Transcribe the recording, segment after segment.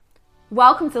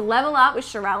Welcome to Level Up with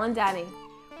Sharelle and Danny.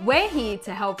 We're here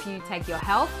to help you take your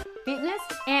health, fitness,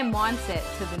 and mindset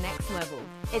to the next level.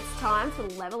 It's time to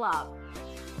level up.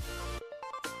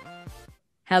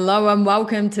 Hello and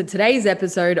welcome to today's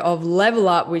episode of Level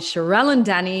Up with Sharelle and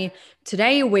Danny.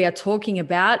 Today we are talking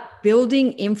about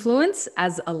building influence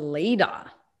as a leader.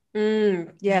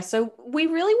 So we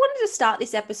really wanted to start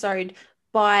this episode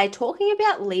by talking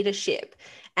about leadership.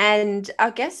 And I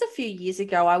guess a few years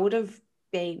ago, I would have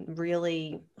been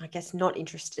really, not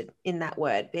interested in that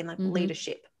word, being like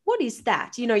leadership. What is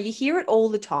that? You know, you hear it all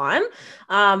the time,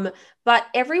 but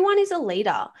everyone is a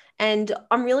leader. And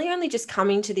I'm really only just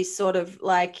coming to this sort of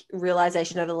like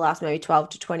realization over the last maybe 12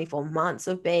 to 24 months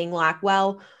of being like,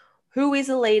 well, who is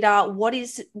a leader? What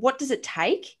does it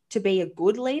take to be a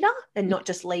good leader and not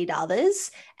just lead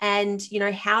others? And, you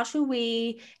know, how do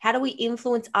we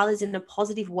influence others in a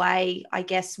positive way, I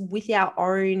guess, with our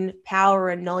own power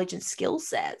and knowledge and skill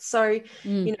set? So,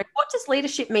 you know, what does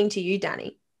leadership mean to you,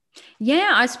 Danny?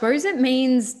 Yeah, I suppose it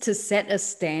means to set a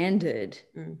standard,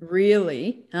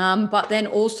 really, but then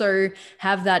also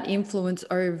have that influence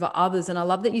over others. And I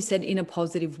love that you said in a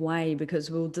positive way, because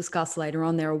we'll discuss later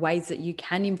on, there are ways that you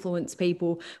can influence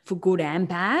people for good and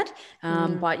bad.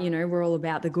 But, you know, we're all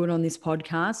about the good on this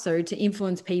podcast. So to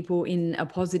influence people in a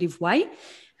positive way.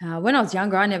 When I was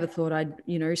younger, I never thought I'd,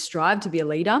 strive to be a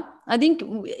leader. I think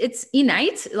it's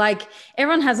innate. Like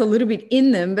everyone has a little bit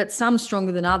in them, but some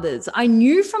stronger than others. I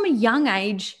knew from a young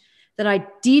age that I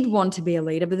did want to be a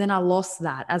leader, but then I lost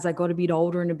that as I got a bit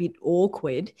older and a bit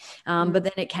awkward. But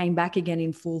then it came back again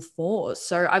in full force.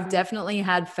 So I've definitely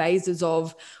had phases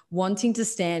of wanting to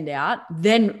stand out,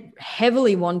 then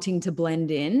heavily wanting to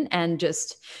blend in and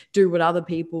just do what other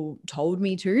people told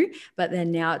me to. But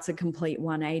then now it's a complete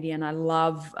 180. And I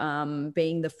love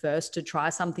being the first to try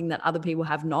something that other people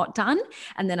have not done.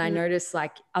 And then I notice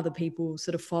like other people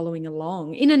sort of following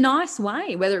along in a nice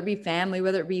way, whether it be family,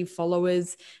 whether it be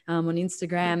followers on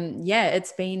Instagram. Yeah,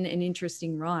 it's been an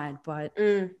interesting ride. But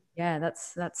yeah,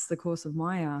 that's the course of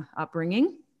my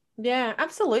upbringing. Yeah,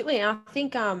 absolutely. I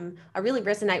think I really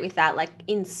resonate with that. Like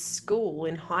in school,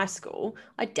 in high school,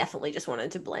 I definitely just wanted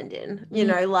to blend in. You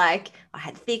know, like I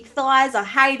had thick thighs, I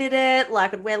hated it.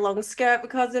 Like I'd wear long skirt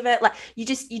because of it. Like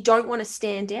you don't want to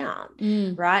stand out,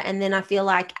 right? And then I feel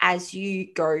like as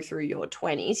you go through your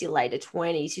 20s, your later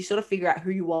 20s, you sort of figure out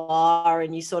who you are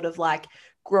and you sort of like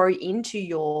grow into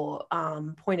your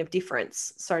point of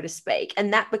difference, so to speak.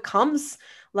 And that becomes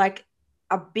like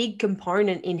a big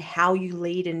component in how you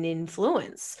lead and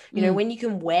influence. You know, when you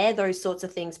can wear those sorts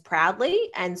of things proudly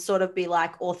and sort of be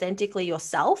like authentically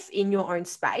yourself in your own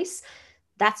space,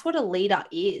 that's what a leader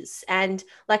is. And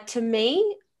like to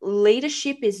me,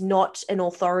 leadership is not an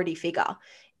authority figure.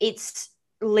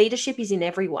 Leadership is in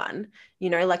everyone.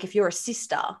 You know, like if you're a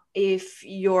sister, if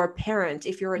you're a parent,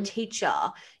 if you're a teacher,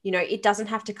 you know, it doesn't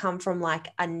have to come from like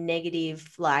a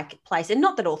negative like place. And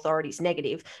not that authority is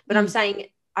negative, but I'm saying,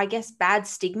 I guess bad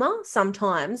stigma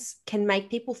sometimes can make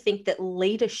people think that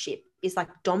leadership is like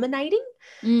dominating.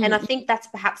 And I think that's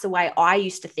perhaps the way I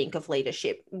used to think of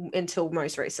leadership until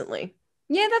most recently.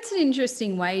 Yeah, that's an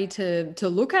interesting way to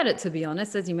look at it, to be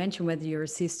honest. As you mentioned, whether you're a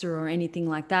sister or anything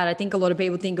like that, I think a lot of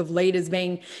people think of leaders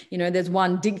being, you know, there's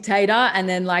one dictator and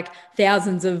then like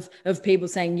thousands of people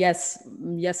saying, yes,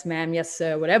 yes, ma'am, yes,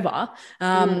 sir, whatever.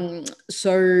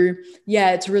 So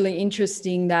yeah, it's really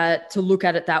interesting to look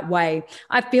at it that way.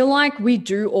 I feel like we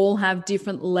do all have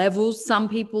different levels. Some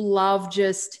people love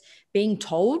just being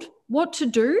told what to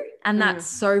do, and that's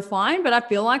so fine. But I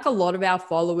feel like a lot of our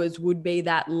followers would be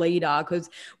that leader because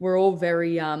we're all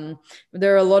very,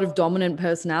 there are a lot of dominant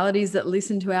personalities that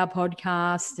listen to our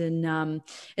podcast, and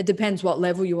it depends what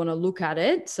level you want to look at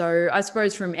it. So I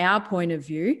suppose from our point of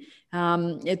view,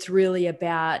 it's really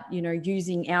about, you know,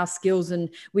 using our skills, and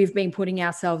we've been putting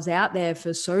ourselves out there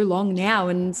for so long now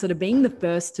and sort of being the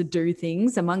first to do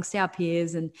things amongst our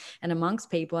peers and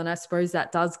amongst people. And I suppose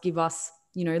that does give us,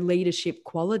 you know, leadership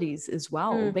qualities as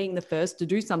well, being the first to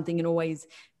do something and always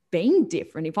being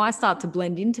different. If I start to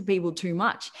blend into people too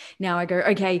much, now I go,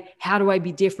 okay, how do I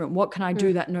be different? What can I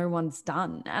do that no one's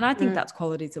done? And I think that's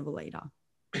qualities of a leader.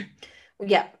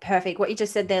 Yeah, perfect. What you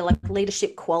just said there, like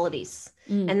leadership qualities.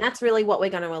 And that's really what we're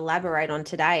going to elaborate on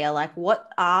today. Are like, what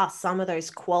are some of those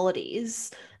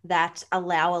qualities that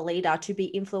allow a leader to be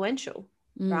influential,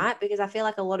 right? Because I feel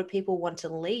like a lot of people want to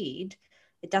lead.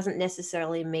 It doesn't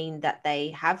necessarily mean that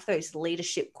they have those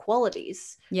leadership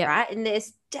qualities, right? And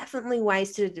there's definitely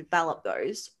ways to develop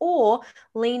those or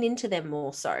lean into them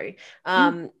more so.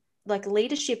 like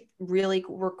leadership really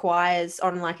requires,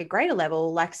 on like a greater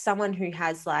level, like someone who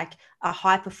has like a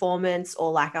high performance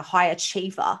or like a high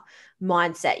achiever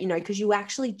mindset, you know, because you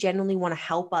actually genuinely want to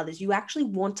help others. You actually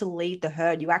want to lead the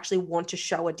herd. You actually want to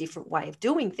show a different way of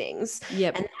doing things.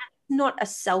 Yep. And that's not a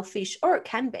selfish, or it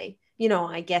can be, you know,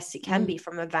 I guess it can be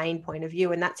from a vain point of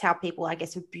view. And that's how people, I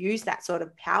guess, abuse that sort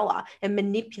of power and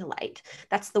manipulate.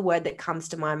 That's the word that comes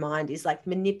to my mind, is like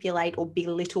manipulate or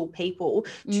belittle people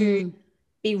to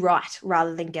be right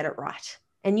rather than get it right.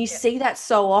 And you see that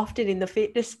so often in the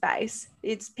fitness space.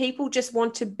 It's people just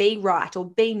want to be right or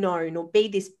be known or be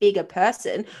this bigger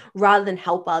person rather than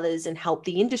help others and help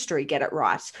the industry get it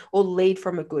right or lead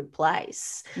from a good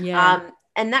place. Yeah.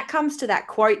 And that comes to that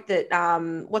quote that,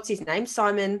 what's his name?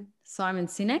 Simon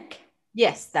Sinek.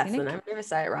 Yes, that's the name. I never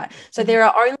say it right. So there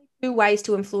are only two ways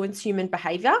to influence human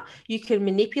behavior. You can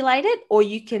manipulate it or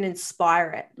you can inspire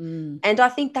it. And I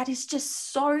think that is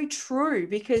just so true,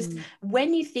 because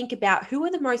when you think about who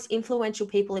are the most influential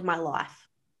people in my life,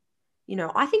 you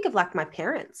know, I think of like my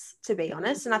parents, to be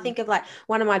honest. And I think of like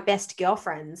one of my best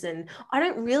girlfriends, and I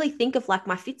don't really think of like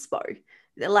my Fitspo.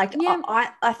 Like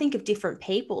I think of different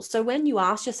people. So when you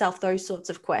ask yourself those sorts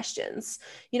of questions,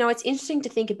 you know, it's interesting to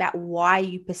think about why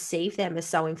you perceive them as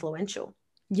so influential.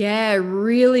 Yeah,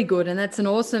 really good. And that's an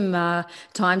awesome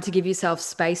time to give yourself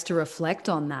space to reflect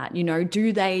on that. You know,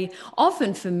 do they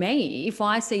often, for me, if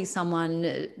I see someone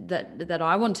that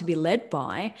I want to be led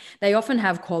by, they often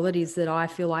have qualities that I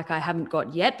feel like I haven't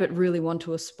got yet, but really want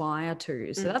to aspire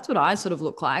to. So that's what I sort of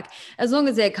look like, as long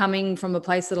as they're coming from a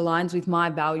place that aligns with my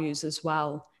values as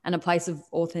well, and a place of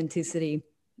authenticity.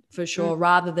 For sure,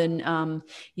 rather than,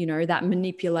 you know, that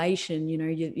manipulation. You know,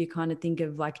 you kind of think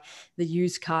of like the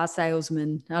used car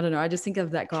salesman. I don't know. I just think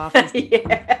of that guy.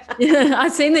 Yeah,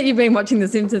 I've seen that you've been watching The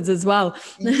Simpsons as well.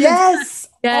 Yes.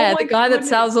 Yeah, the guy that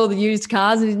sells all the used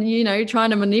cars and, you know, trying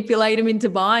to manipulate him into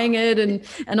buying it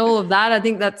and all of that. I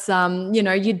think that's, you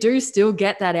know, you do still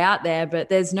get that out there, but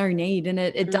there's no need. And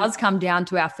it does come down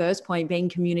to our first point being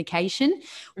communication.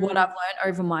 What I've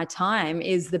learned over my time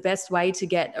is the best way to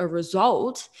get a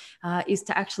result is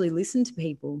to actually listen to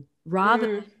people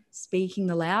rather than speaking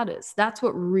the loudest. That's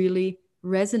what really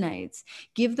resonates.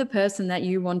 Give the person that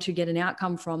you want to get an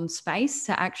outcome from space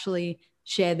to actually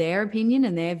share their opinion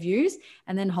and their views,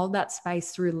 and then hold that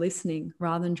space through listening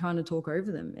rather than trying to talk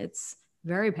over them. It's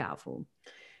very powerful.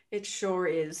 It sure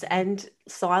is. And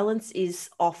silence is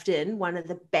often one of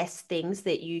the best things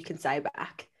that you can say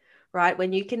back, right?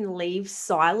 When you can leave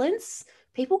silence,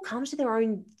 people come to their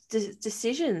own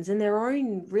decisions and their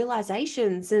own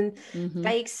realizations, and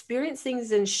they experience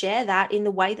things and share that in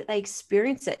the way that they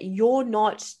experience it. You're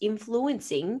not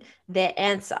influencing their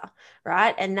answer,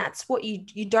 right? And that's what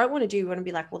you don't want to do. You want to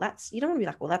be like, well, that's, you don't want to be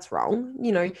like, well, that's wrong,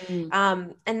 you know.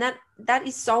 And that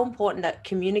is so important, that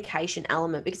communication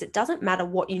element, because it doesn't matter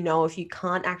what you know if you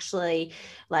can't actually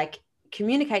like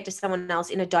communicate to someone else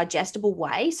in a digestible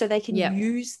way so they can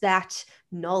use that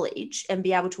knowledge and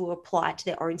be able to apply it to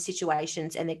their own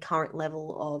situations and their current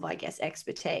level of, I guess,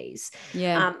 expertise.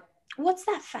 What's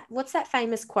that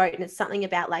famous quote? And it's something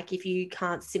about like, if you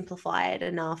can't simplify it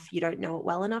enough, you don't know it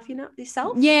well enough, you know,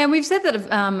 yourself. Yeah, we've said that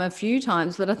a few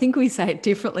times, but I think we say it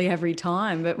differently every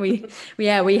time. But we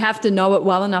have to know it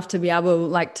well enough to be able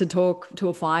like to talk to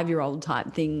a 5-year-old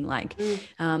type thing. Like,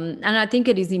 and I think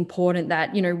it is important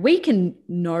that, you know, we can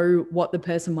know what the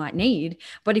person might need,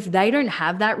 but if they don't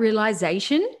have that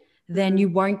realization, then you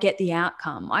won't get the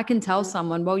outcome. I can tell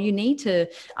someone, well, you need to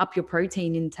up your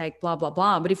protein intake, blah, blah,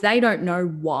 blah. But if they don't know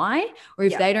why, or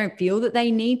if they don't feel that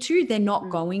they need to, they're not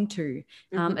going to.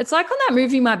 It's like on that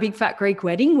movie, My Big Fat Greek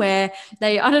Wedding, where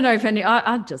I don't know if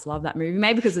I just love that movie,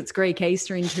 maybe because it's Greek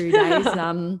Easter in 2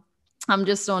 days. I'm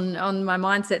just on my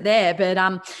mindset there,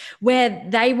 but where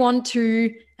they want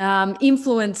to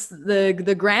influence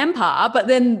the grandpa, but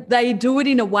then they do it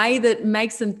in a way that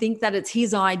makes them think that it's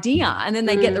his idea, and then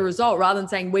they get the result rather than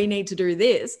saying we need to do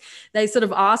this. They sort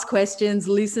of ask questions,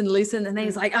 listen, and then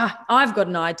he's like, I've got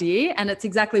an idea, and it's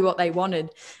exactly what they wanted.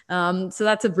 So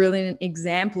that's a brilliant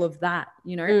example of that.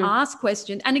 You know, ask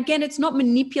questions, and again, it's not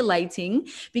manipulating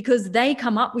because they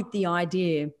come up with the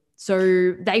idea,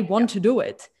 so they want to do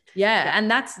it. Yeah. And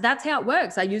that's how it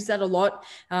works. I use that a lot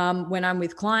when I'm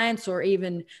with clients or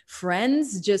even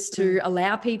friends, just to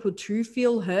allow people to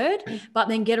feel heard, but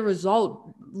then get a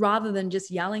result rather than just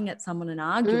yelling at someone and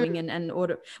arguing and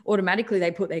automatically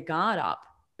they put their guard up.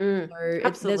 So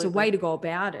there's a way to go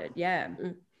about it. Yeah.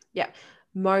 Yeah.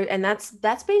 And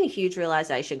that's been a huge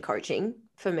realization coaching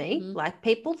for me. Mhm. Like,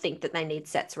 people think that they need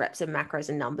sets, reps, and macros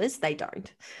and numbers. They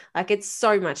don't. Like, it's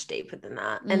so much deeper than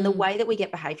that. And the way that we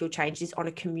get behavioral change is on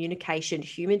a communication,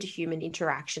 human to human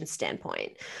interaction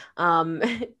standpoint.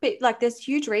 But like, there's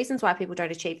huge reasons why people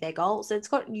don't achieve their goals. It's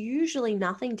got usually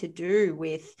nothing to do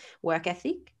with work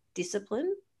ethic,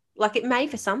 discipline. Like, it may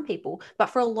for some people, but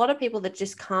for a lot of people that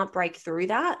just can't break through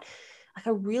that, like,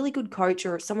 a really good coach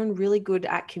or someone really good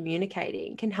at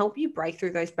communicating can help you break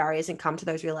through those barriers and come to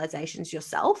those realizations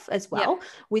yourself as well,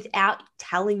 without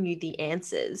telling you the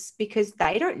answers, because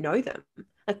they don't know them.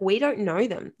 Like, we don't know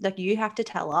them. Like, you have to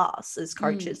tell us as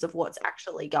coaches of what's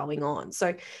actually going on.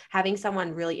 So having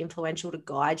someone really influential to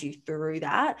guide you through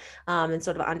that, and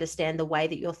sort of understand the way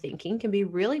that you're thinking, can be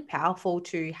really powerful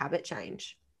to habit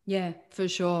change. Yeah, for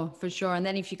sure, for sure. And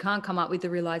then if you can't come up with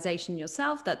the realization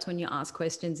yourself, that's when you ask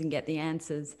questions and get the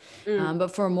answers. But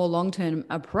for a more long-term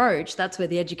approach, that's where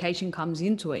the education comes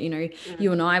into it. You know,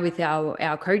 you and I with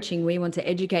our coaching, we want to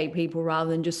educate people rather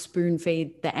than just spoon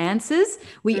feed the answers.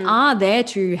 We are there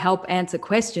to help answer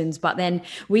questions, but then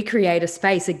we create a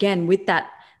space again with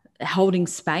that holding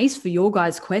space for your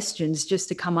guys' questions, just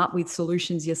to come up with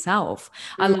solutions yourself.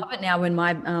 I love it now when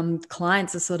my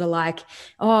clients are sort of like,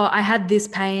 oh, I had this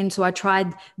pain, so I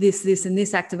tried this and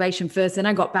this activation first, and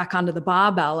I got back under the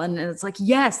barbell. And it's like,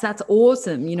 yes, that's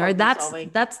awesome. You know, that's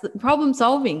the problem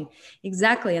solving.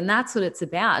 Exactly. And that's what it's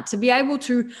about, to be able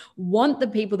to want the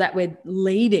people that we're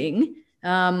leading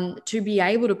to be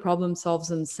able to problem solve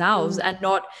themselves and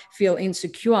not feel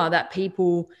insecure that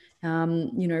people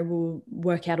you know, will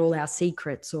work out all our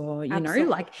secrets, or, you know,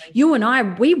 like you and I,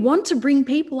 we want to bring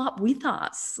people up with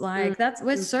us. Like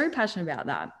we're so passionate about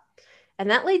that.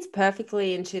 And that leads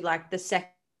perfectly into like the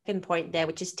second point there,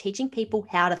 which is teaching people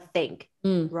how to think,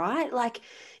 right? Like,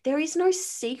 there is no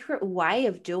secret way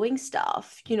of doing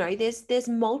stuff. You know, there's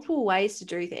multiple ways to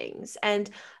do things. And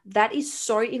that is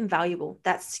so invaluable,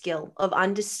 that skill of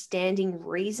understanding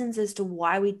reasons as to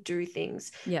why we do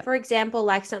things. For example,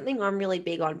 like, something I'm really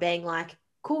big on being like,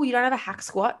 cool, you don't have a hack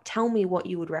squat. Tell me what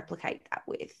you would replicate that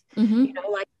with. You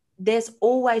know, like, there's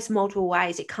always multiple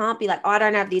ways. It can't be like, oh, I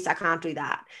don't have this, I can't do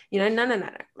that. You know, no.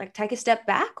 Like, take a step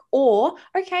back, or,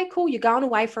 okay, cool, you're going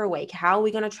away for a week. How are we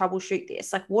going to troubleshoot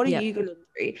this? Like, what are you going to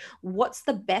do? What's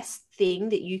the best thing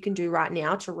that you can do right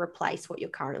now to replace what you're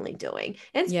currently doing?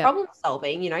 And it's problem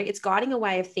solving, you know, it's guiding a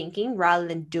way of thinking rather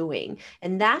than doing.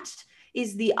 And that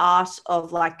is the art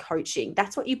of like coaching.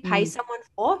 That's what you pay someone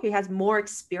for, who has more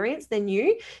experience than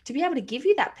you, to be able to give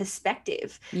you that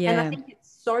perspective. And I think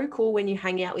it's so cool when you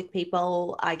hang out with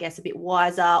people, I guess, a bit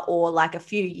wiser, or like a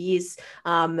few years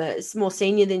more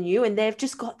senior than you, and they've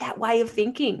just got that way of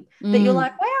thinking that you're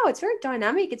like, wow, it's very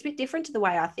dynamic. It's a bit different to the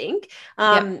way I think.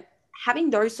 Having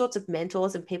those sorts of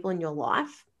mentors and people in your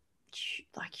life,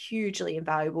 like, hugely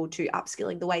invaluable to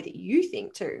upskilling the way that you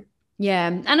think too.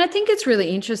 Yeah. And I think it's really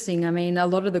interesting. I mean, a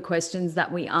lot of the questions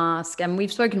that we ask, and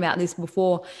we've spoken about this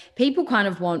before, people kind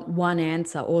of want one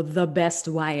answer or the best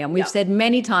way. And we've said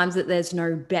many times that there's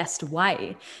no best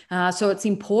way. So it's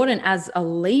important as a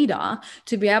leader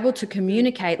to be able to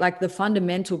communicate like the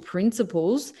fundamental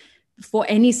principles for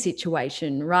any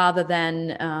situation, rather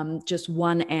than just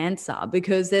one answer,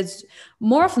 because there's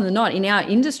more often than not in our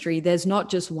industry, there's not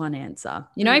just one answer.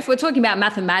 You know, if we're talking about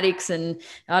mathematics and,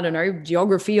 I don't know,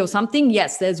 geography or something,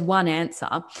 yes, there's one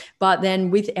answer. But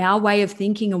then with our way of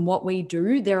thinking and what we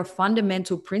do, there are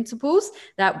fundamental principles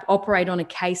that operate on a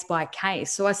case by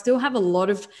case. So I still have a lot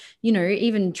of, you know,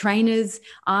 even trainers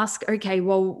ask, okay,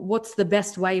 well, what's the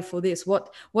best way for this?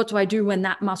 What do I do when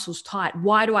that muscle's tight?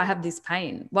 Why do I have this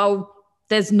pain? Well,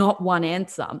 there's not one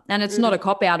answer. And it's not a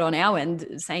cop out on our end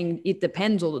saying it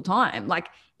depends all the time. Like,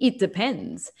 it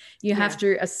depends. You have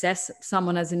to assess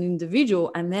someone as an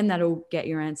individual, and then that'll get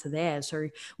your answer there. So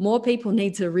more people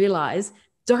need to realize,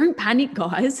 don't panic,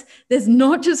 guys. There's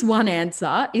not just one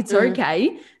answer. It's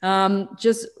okay.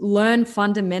 Just learn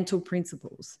fundamental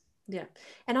principles. Yeah.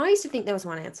 And I used to think there was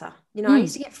one answer. You know, I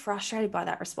used to get frustrated by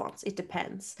that response. It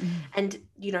depends. And,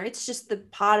 you know, it's just the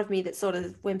part of me that sort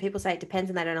of, when people say it depends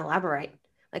and they don't elaborate,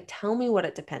 like, tell me what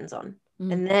it depends on.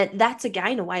 And that's,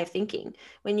 again, a way of thinking.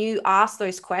 When you ask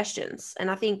those questions, and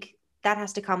I think that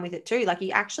has to come with it too. Like,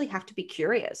 you actually have to be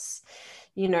curious.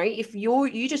 You know, if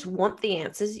you just want the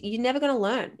answers, you're never going to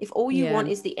learn. If all you want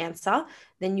is the answer,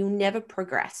 then you'll never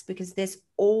progress, because there's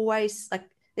always, like,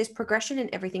 there's progression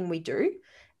in everything we do.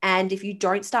 And if you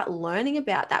don't start learning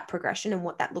about that progression and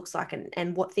what that looks like,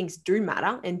 and what things do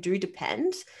matter and do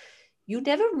depend, you'll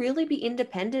never really be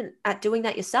independent at doing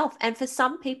that yourself. And for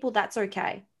some people, that's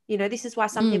okay. You know, this is why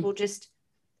some people just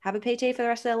have a PT for the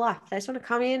rest of their life. They just want to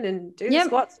come in and do the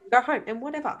squats, and go home and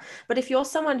whatever. But if you're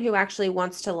someone who actually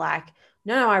wants to like,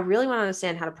 no, I really want to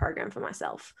understand how to program for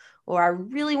myself, or I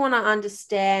really want to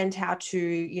understand how to,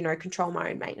 you know, control my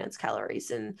own maintenance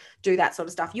calories and do that sort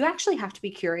of stuff. You actually have to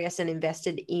be curious and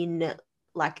invested in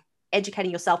like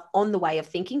educating yourself on the way of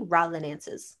thinking rather than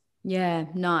answers. Yeah,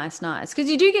 nice. Because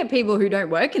you do get people who don't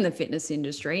work in the fitness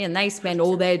industry and they spend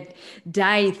all their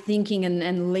day thinking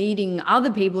and leading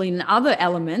other people in other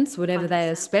elements, whatever 100%. They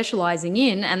are specializing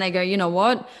in. And they go, you know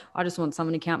what? I just want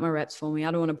someone to count my reps for me.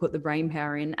 I don't want to put the brain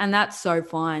power in. And that's so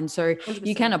fine. So 100%.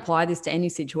 You can apply this to any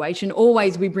situation.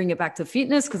 Always we bring it back to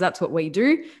fitness because that's what we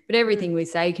do. But everything we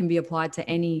say can be applied to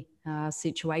any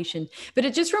situation. But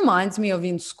it just reminds me of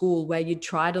in school where you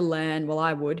try to learn, well,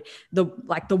 I would, the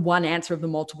one answer of the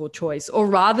multiple choice, or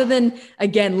rather than,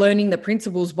 again, learning the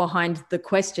principles behind the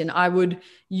question, I would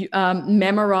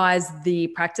memorize the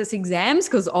practice exams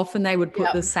because often they would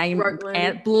put the same,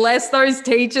 bless those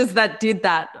teachers that did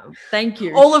that. Thank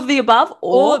you. All of the above,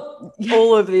 all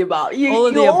of the above. You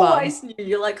always knew.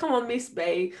 You're like, come on, Miss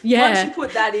B. Yeah. Once you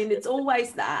put that in, it's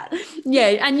always that. Yeah.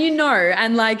 And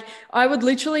and like I would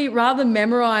literally rather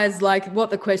memorize like what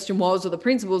the question was or the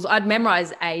principles, I'd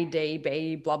memorize A, D,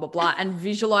 B, blah, blah, blah, and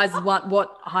visualize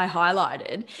what I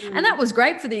highlighted. And that was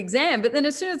great for the exam. But then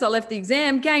as soon as I left the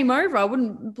exam, game over. I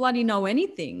wouldn't bloody know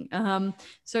anything.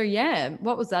 So yeah,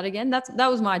 what was that again? That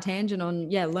was my tangent on,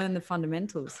 learn the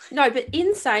fundamentals. No, but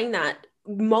in saying that,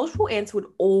 multiple answer would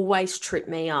always trip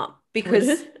me up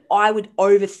because I would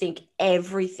overthink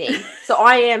everything. So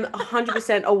I am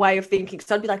 100% a way of thinking.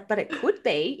 So I'd be like, but it could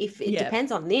be if it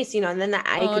depends on this, and then the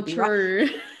A could be true.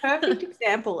 Right. Perfect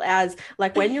example as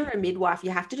like when you're a midwife,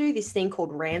 you have to do this thing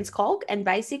called RANSCOG, and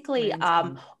basically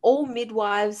all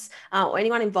midwives or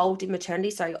anyone involved in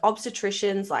maternity, so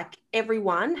obstetricians, like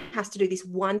everyone has to do this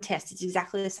one test. It's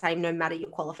exactly the same no matter your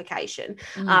qualification.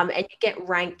 And you get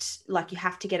ranked, like you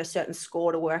have to get a certain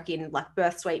score to work in like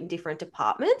birth suite in different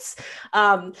departments.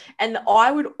 And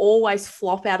I would always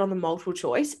flop out on the multiple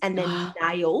choice and then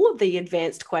nail the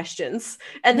advanced questions.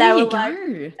 And they were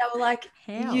like,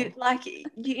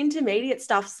 your intermediate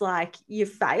stuff's like you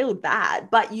failed that,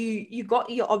 but you got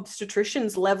your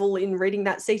obstetrician's level in reading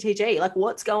that CTG. Like,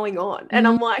 what's going on? And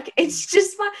I'm like, it's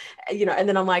just my, and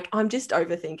then I'm like, I'm just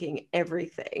overthinking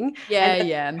everything.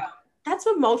 That's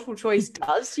what multiple choice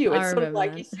does to you. It's sort of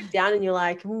like you sit down and you're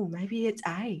like, oh, maybe it's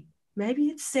A. Maybe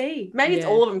it's C. Maybe it's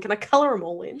all of them. Can I color them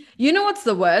all in? You know what's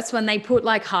the worst? When they put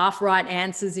like half right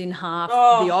answers in half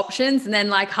the options, and then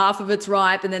like half of it's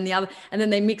right, and then the other, and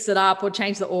then they mix it up or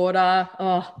change the order.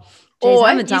 Oh, geez, I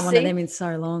haven't done one of them in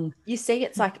so long. You see,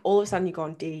 it's like all of a sudden you're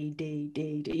going D, D,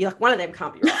 D, D. You're like, one of them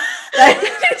can't be right.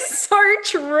 It's so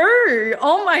true.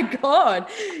 Oh my God.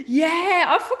 Yeah,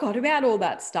 I forgot about all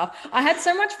that stuff. I had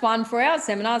so much fun for our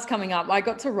seminars coming up. I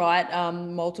got to write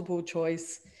multiple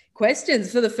choice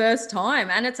questions for the first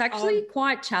time, and it's actually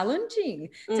quite challenging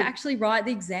to actually write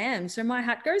the exam. So my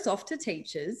hat goes off to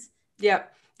teachers.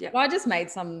 Yep. Well, I just made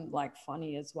some like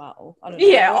funny as well. I don't know.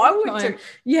 Yeah, I would too.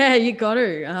 Yeah, you got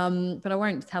to. But I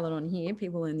won't tell it on here.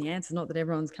 People in the answer, not that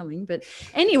everyone's coming. But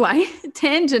anyway,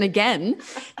 tangent again,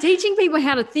 teaching people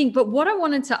how to think. But what I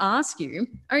wanted to ask you,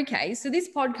 okay, so this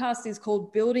podcast is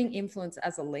called Building Influence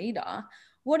as a Leader.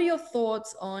 What are your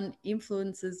thoughts on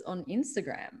influencers on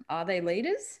Instagram? Are they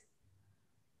leaders?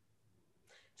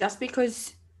 Just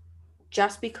because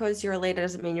you're a leader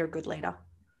doesn't mean you're a good leader.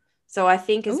 So I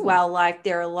think as well, like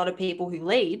there are a lot of people who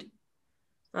lead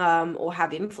or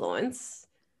have influence,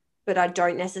 but I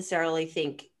don't necessarily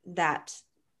think that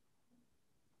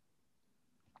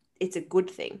it's a good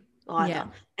thing either. Yeah.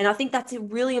 And I think that's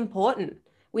really important.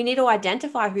 We need to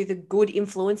identify who the good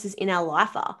influences in our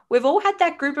life are. We've all had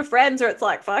that group of friends where it's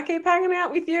like, if I keep hanging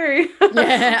out with you,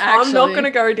 I'm not going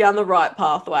to go down the right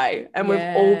pathway. And we've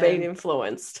all been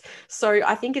influenced. So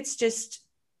I think it's just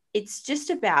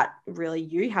about really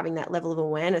you having that level of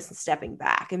awareness and stepping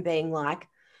back and being like,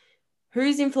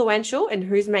 who's influential and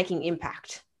who's making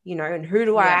impact, and who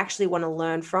do I actually want to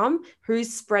learn from?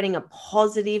 Who's spreading a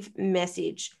positive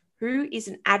message? Who is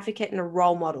an advocate and a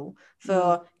role model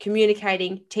for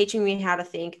communicating, teaching me how to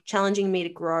think, challenging me to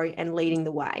grow, and leading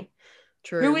the way?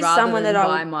 True. Who is rather someone than that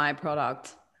buy my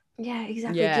product? Yeah,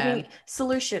 exactly. Giving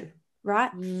solution, right?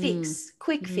 Fix,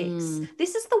 quick fix.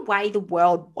 This is the way the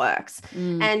world works,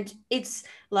 and it's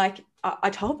like I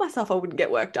told myself I wouldn't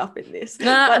get worked up in this.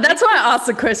 That's why I asked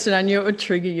the question. I knew it would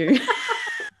trigger you.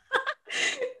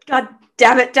 God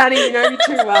damn it, Danny, you know me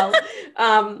too well.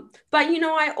 But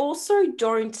I also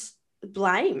don't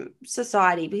blame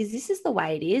society, because this is the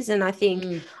way it is. And I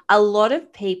think a lot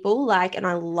of people like, and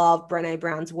I love Brené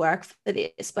Brown's work for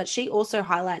this, but she also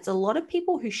highlights a lot of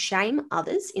people who shame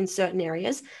others in certain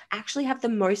areas actually have the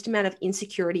most amount of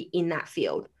insecurity in that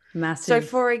field. Massive. So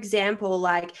for example,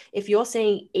 like if you're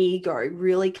seeing ego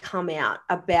really come out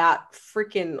about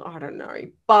freaking, I don't know,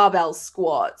 barbell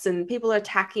squats and people are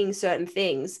attacking certain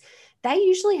things, they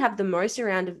usually have the most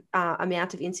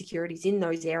amount of insecurities in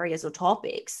those areas or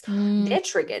topics. They're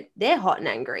triggered. They're hot and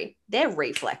angry. They're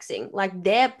reflexing. Like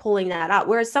they're pulling that up.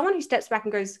 Whereas someone who steps back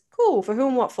and goes, cool, for who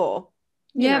and what for?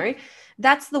 You know,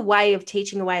 that's the way of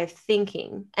teaching, a way of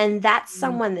thinking. And that's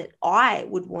someone that I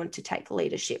would want to take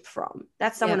leadership from.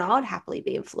 That's someone I would happily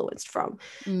be influenced from.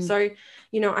 So,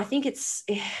 you know, I think it's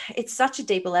such a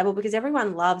deeper level, because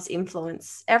everyone loves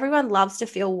influence. Everyone loves to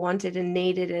feel wanted and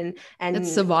needed, and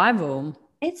it's survival.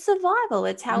 It's survival.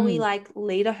 It's how we like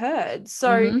lead a herd.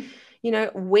 So, you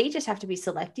know, we just have to be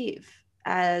selective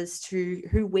as to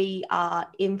who we are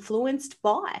influenced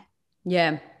by.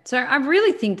 Yeah. So I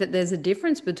really think that there's a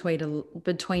difference between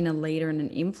a leader and an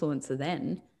influencer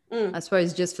then, I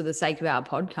suppose, just for the sake of our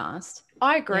podcast.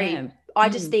 I agree. Yeah. I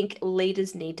just think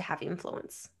leaders need to have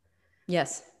influence.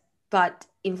 Yes. But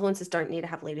influencers don't need to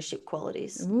have leadership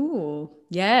qualities. Ooh,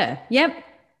 yeah. Yep.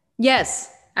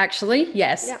 Yes. Actually,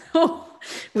 yes. Yep.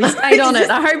 We stayed on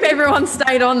it. I hope everyone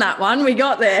stayed on that one. We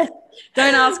got there.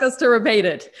 Don't ask us to repeat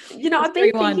it. You know, I've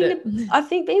been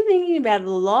thinking about it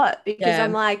a lot, because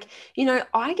I'm like, you know,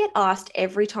 I get asked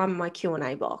every time in my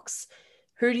Q&A box,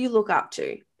 who do you look up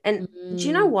to? And do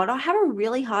you know what? I have a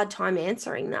really hard time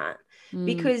answering that,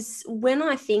 because when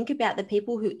I think about the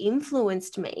people who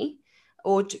influenced me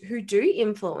or who do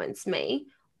influence me,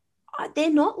 they're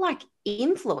not like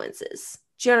influencers.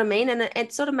 Do you know what I mean? And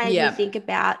it sort of made me think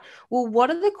about, well, what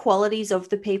are the qualities of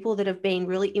the people that have been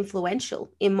really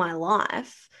influential in my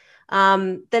life,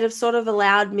 that have sort of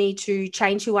allowed me to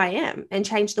change who I am and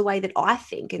change the way that I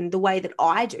think and the way that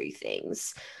I do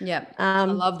things. Yeah, I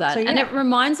love that. And it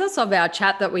reminds us of our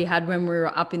chat that we had when we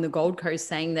were up in the Gold Coast,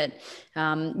 saying that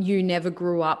you never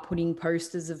grew up putting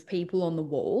posters of people on the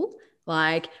wall.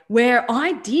 Like, where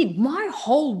I did, my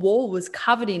whole wall was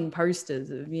covered in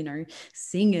posters of, you know,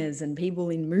 singers and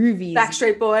people in movies.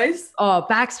 Backstreet Boys. Oh,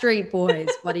 Backstreet Boys.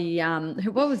 What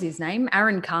was his name?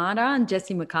 Aaron Carter and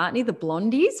Jesse McCartney, the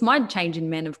Blondies. My change in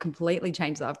men have completely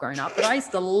changed as I've grown up, but I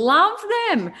used to love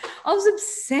them. I was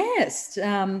obsessed.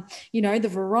 You know, the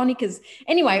Veronicas.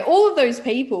 Anyway, all of those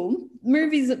people,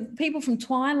 movies, people from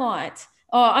Twilight.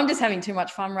 Oh, I'm just having too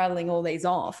much fun rattling all these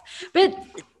off. But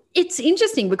it's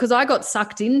interesting because I got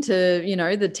sucked into, you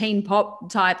know, the teen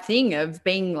pop type thing of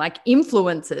being like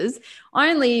influencers. I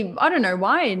don't know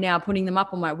why now putting them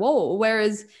up on my wall.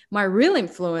 Whereas my real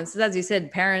influences, as you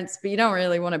said, parents, but you don't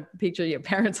really want to picture your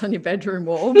parents on your bedroom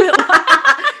wall. But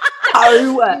like,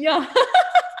 no. Yeah.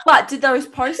 But did those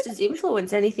posters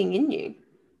influence anything in you?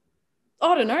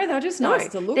 I don't know. They're just nice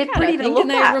to look at. They're pretty to look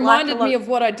at. And they reminded me of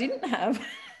what I didn't have.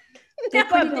 Now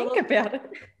I think about it.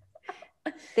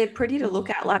 They're pretty to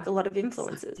look at, like a lot of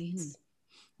influencers.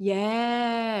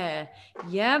 Yeah.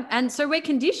 And so we're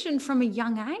conditioned from a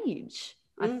young age,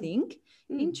 I think.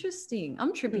 Interesting.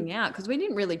 I'm tripping out because we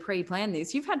didn't really pre-plan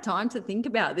this. You've had time to think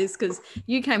about this because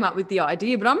you came up with the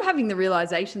idea, but I'm having the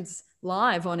realizations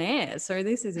live on air. So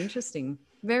this is interesting.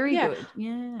 Very good.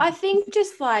 Yeah. I think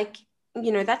just like,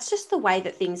 you know, that's just the way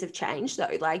that things have changed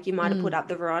though. Like you might have put up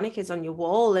the Veronicas on your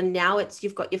wall and now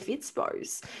you've got your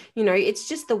Fitspos. You know, it's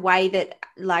just the way that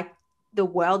like the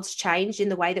world's changed in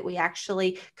the way that we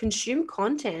actually consume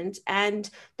content and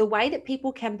the way that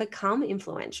people can become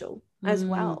influential as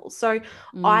well. So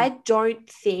I don't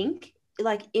think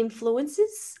like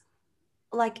influencers,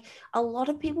 like a lot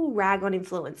of people rag on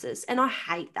influencers and I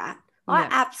hate that. I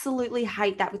absolutely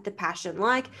hate that with the passion.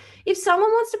 Like if someone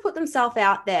wants to put themselves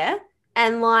out there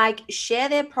and like share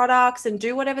their products and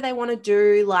do whatever they want to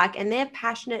do, like, and they're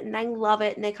passionate and they love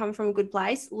it and they come from a good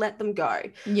place, let them go.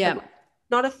 Yeah. Like,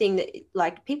 not a thing that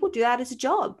like people do that as a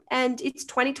job and it's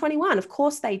 2021. Of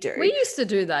course they do. We used to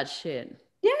do that shit.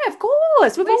 Yeah, of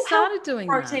course. We've all started doing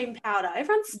protein powder.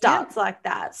 Everyone starts like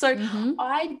that. So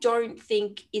I don't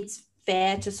think it's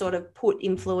fair to sort of put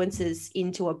influencers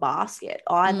into a basket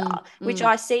either, which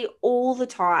I see all the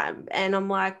time. And I'm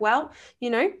like, well, you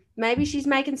know, maybe she's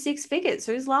making 6 figures.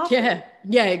 Who's laughing?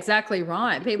 Yeah, exactly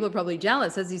right. People are probably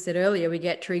jealous. As you said earlier, we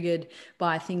get triggered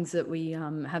by things that we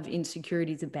have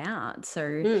insecurities about.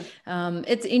 So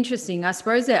it's interesting. I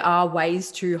suppose there are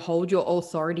ways to hold your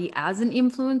authority as an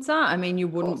influencer. I mean, you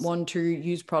wouldn't want to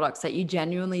use products that you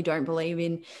genuinely don't believe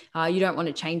in. You don't want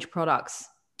to change products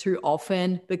too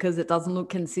often because it doesn't look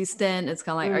consistent. It's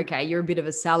kind of like, okay, you're a bit of a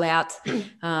sellout.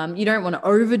 You don't want to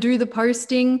overdo the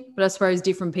posting, but I suppose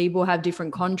different people have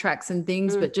different contracts and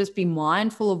things, but just be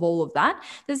mindful of all of that.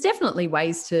 There's definitely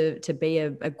ways to be a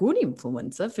good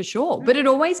influencer for sure, but it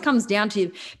always comes down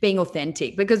to being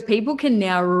authentic, because people can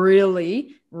now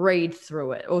really read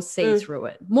through it or see through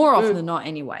it more often than not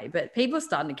anyway, but people are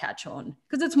starting to catch on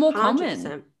because it's more 100%.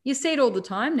 Common. You see it all the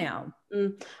time now.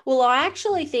 Well, I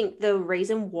actually think the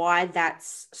reason why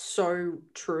that's so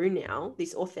true now,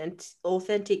 this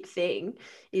authentic thing,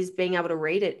 is being able to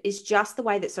read it, is just the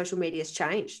way that social media has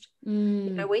changed. You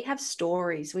know, we have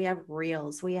stories, we have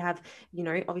reels, we have, you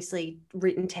know, obviously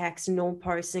written text, norm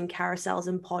posts and carousels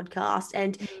and podcasts.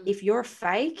 And if you're a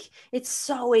fake, it's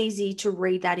so easy to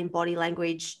read that in body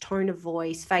language, tone of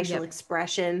voice, facial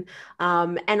expression.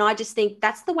 And I just think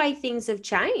that's the way things have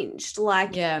changed.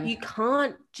 Like, you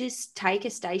can't just take a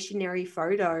stationary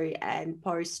photo and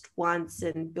post once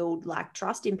and build like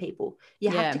trust in people. You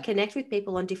have to connect with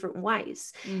people on different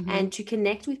ways. And to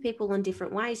connect with people on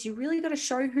different ways, you really got to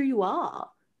show who you are.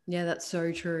 Yeah, that's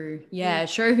so true. Yeah,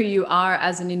 show who you are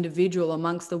as an individual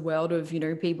amongst the world of, you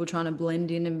know, people trying to blend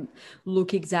in and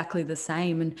look exactly the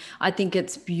same. And I think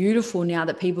it's beautiful now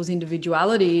that people's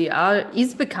individuality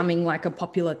is becoming like a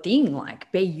popular thing,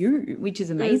 like be you, which is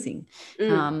amazing.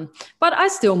 But I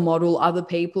still model other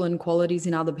people and qualities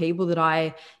in other people that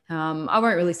I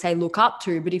won't really say look up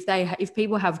to, but if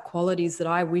people have qualities that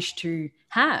I wish to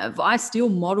have, I still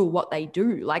model what they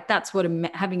do. Like that's what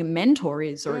having a mentor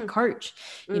is, or a coach.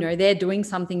 You know, they're doing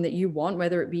something that you want,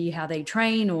 whether it be how they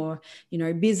train or, you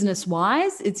know, business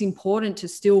wise. It's important to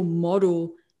still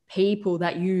model people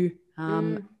that you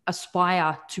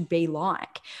aspire to be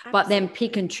like. Absolutely. But then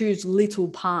pick and choose little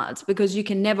parts, because you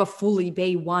can never fully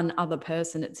be one other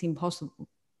person. It's impossible.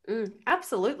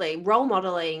 Absolutely. Role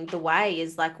modeling the way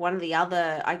is like one of the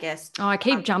other, I guess. Oh, I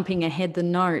keep jumping ahead the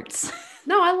notes.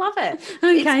 No, I love it.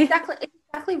 Okay. It's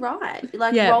exactly right.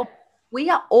 Like we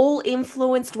are all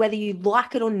influenced whether you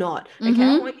like it or not. Okay.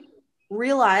 I want you to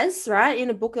realize, right, in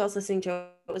a book I was listening to,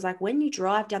 it was like, when you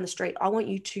drive down the street, I want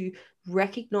you to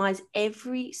recognize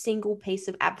every single piece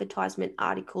of advertisement,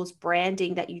 articles,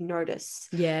 branding that you notice.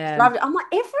 I'm like,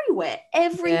 everywhere,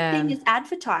 everything is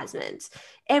advertisement,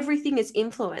 everything is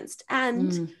influenced.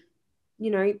 And you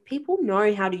know, people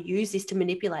know how to use this to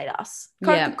manipulate us.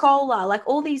 Coca-Cola, like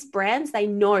all these brands, they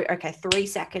know, okay, 3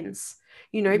 seconds.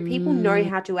 You know, people know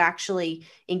how to actually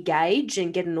engage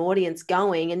and get an audience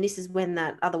going. And this is when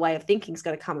that other way of thinking is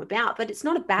going to come about. But it's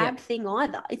not a bad thing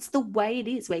either. It's the way it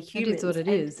is. We're humans. It is what it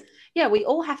is. Yeah, we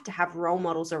all have to have role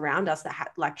models around us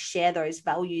that like share those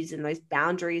values and those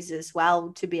boundaries as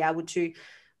well, to be able to,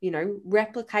 you know,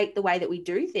 replicate the way that we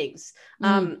do things.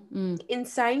 In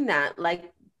saying that,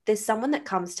 like, there's someone that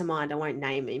comes to mind. I won't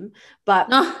name him, but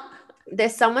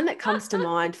there's someone that comes to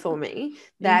mind for me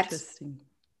that's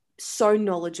so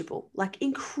knowledgeable, like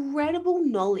incredible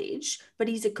knowledge, but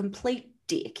he's a complete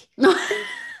dick.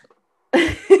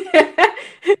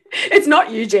 It's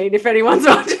not Eugene, if anyone's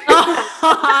watching.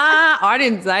 I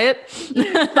didn't say it.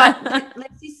 But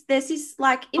there's this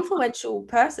like influential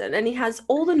person, and he has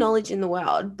all the knowledge in the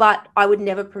world, but I would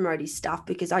never promote his stuff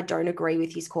because I don't agree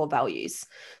with his core values.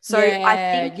 So I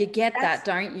think you get that,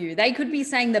 don't you? They could be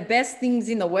saying the best things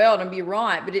in the world and be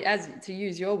right, but as to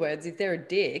use your words, if they're a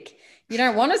dick, you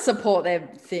don't want to support their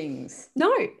things.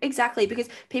 No, exactly, because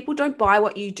people don't buy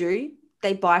what you do.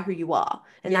 They buy who you are.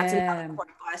 And that's another quote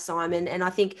by Simon. And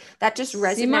I think that just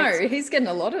resonates. Simo, he's getting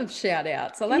a lot of shout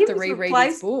outs. I'll have to reread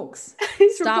his books.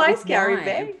 He's replaced Gary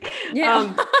Vee.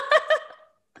 Yeah.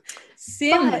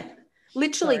 Sim.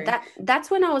 Literally, that's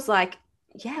when I was like,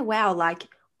 yeah, wow, like,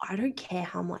 I don't care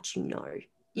how much you know.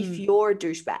 If you're a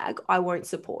douchebag, I won't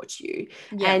support you.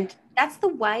 Yeah. And that's the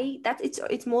way that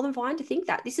it's more than fine to think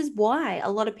that. This is why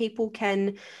a lot of people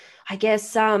can, I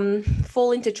guess,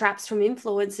 fall into traps from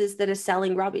influencers that are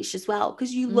selling rubbish as well,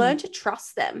 because you learn to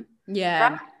trust them. Yeah.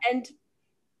 Right? And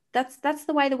that's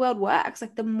the way the world works.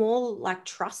 Like, the more like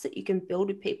trust that you can build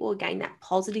with people, again, that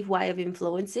positive way of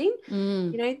influencing,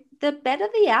 you know, the better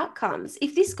the outcomes.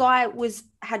 If this guy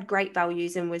had great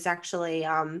values and was actually,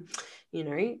 you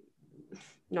know,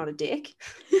 not a dick,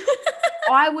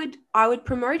 I would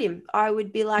promote him. I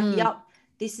would be like, yep,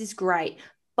 this is great.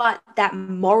 But that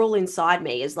moral inside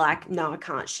me is like, no, I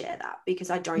can't share that because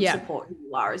I don't support who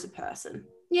you are as a person.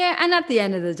 Yeah, and at the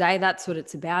end of the day, that's what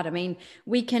it's about. I mean,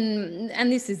 we can, and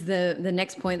this is the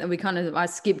next point that I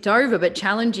skipped over, but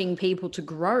challenging people to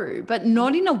grow, but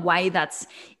not in a way that's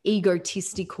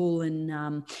egotistical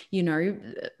and,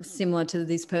 similar to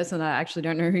this person that I actually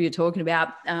don't know who you're talking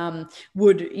about,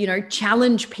 would,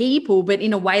 challenge people, but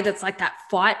in a way that's like that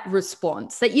fight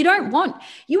response that you don't want.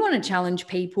 You want to challenge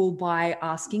people by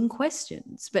asking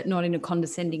questions, but not in a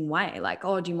condescending way. Like,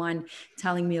 oh, do you mind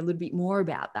telling me a little bit more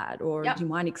about that? Or do you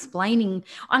mind explaining?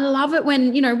 I love it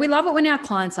when, we love it when our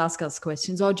clients ask us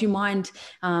questions. Oh, do you mind,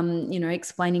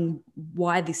 explaining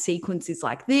why the sequence is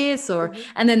like this? Or,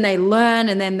 and then they learn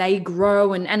and then they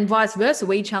grow and vice versa.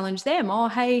 We challenge them. Oh,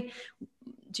 hey,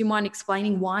 do you mind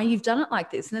explaining why you've done it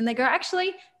like this? And then they go,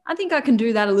 actually, I think I can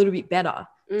do that a little bit better.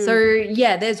 So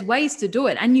yeah, there's ways to do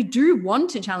it. And you do want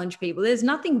to challenge people. There's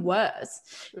nothing worse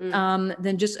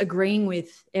than just agreeing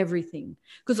with everything.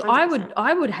 Because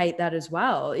I would hate that as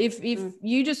well. If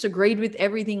you just agreed with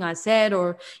everything I said,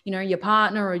 or, your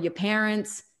partner or your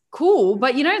parents, cool,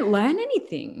 but you don't learn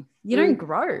anything. You don't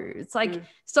grow. It's like,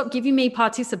 stop giving me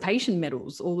participation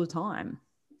medals all the time.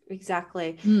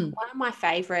 Exactly. One of my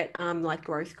favorite like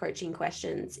growth coaching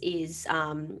questions is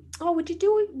would you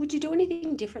do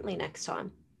anything differently next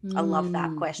time? I love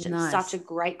that question. Nice. Such a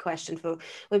great question for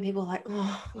when people are like,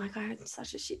 oh, like I had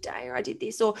such a shit day, or I did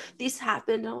this, or this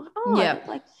happened. I'm like, oh, yeah.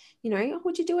 like,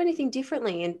 would you do anything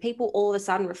differently? And people all of a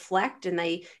sudden reflect and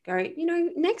they go,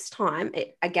 next time,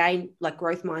 again, like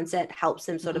growth mindset helps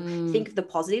them sort of think of the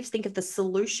positives, think of the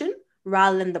solution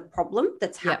rather than the problem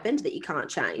that's happened that you can't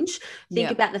change. Think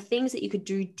about the things that you could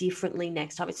do differently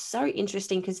next time. It's so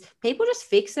interesting because people just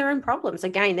fix their own problems.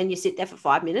 Again, then you sit there for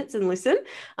 5 minutes and listen.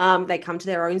 They come to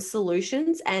their own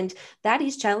solutions, and that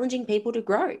is challenging people to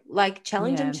grow, like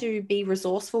challenge them to be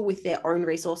resourceful with their own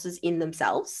resources in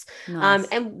themselves. Nice.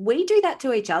 And we do that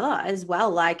to each other as well.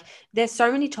 Like there's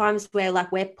so many times where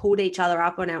like we're pulled each other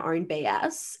up on our own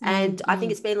BS. And I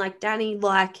think it's been like, Danny,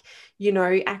 like,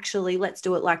 actually let's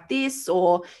do it like this,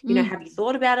 or, have you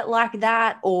thought about it like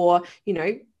that? Or,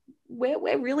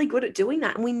 we're really good at doing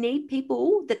that. And we need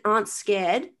people that aren't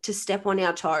scared to step on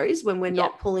our toes when we're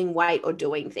not pulling weight or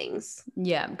doing things.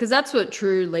 Yeah, because that's what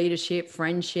true leadership,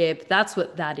 friendship, that's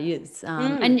what that is.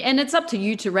 And it's up to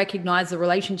you to recognize the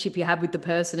relationship you have with the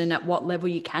person and at what level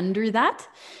you can do that,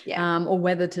 or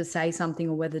whether to say something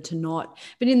or whether to not.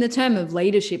 But in the term of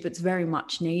leadership, it's very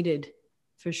much needed.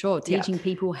 For sure. Teaching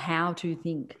people how to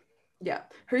think. Yeah.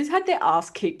 Who's had their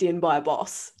ass kicked in by a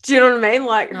boss? Do you know what I mean?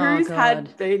 Like who's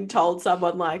had been told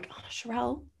someone like, oh,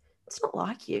 Sharelle, it's not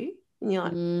like you. And you're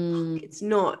like, it's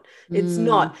not. It's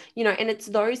not. And it's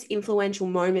those influential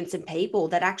moments and people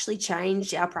that actually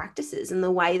change our practices and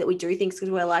the way that we do things, because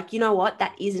we're like, you know what?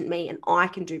 That isn't me and I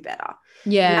can do better.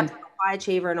 Yeah. And that's a high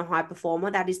achiever and a high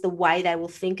performer. That is the way they will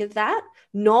think of that,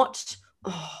 not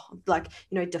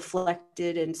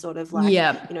deflected and sort of like,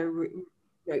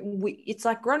 it's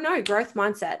like growth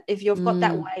mindset. If you've got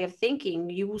that way of thinking,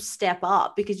 you will step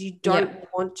up because you don't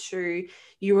want to,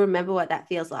 you remember what that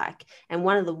feels like. And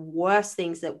one of the worst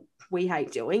things that we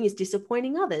hate doing is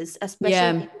disappointing others,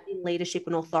 especially in leadership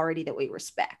and authority that we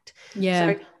respect.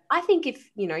 So I think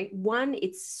if,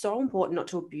 it's so important not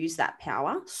to abuse that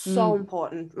power. So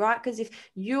important, right? Because if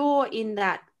you're in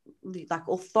that like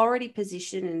authority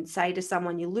position and say to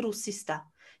someone, your little sister,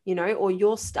 or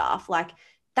your staff, like,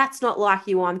 that's not like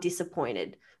you, I'm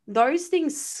disappointed. Those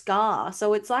things scar.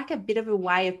 So it's like a bit of a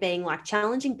way of being like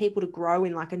challenging people to grow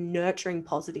in like a nurturing,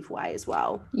 positive way as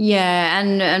well. Yeah.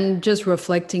 And just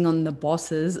reflecting on the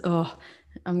bosses. Oh,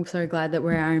 I'm so glad that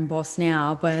we're our own boss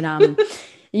now. But,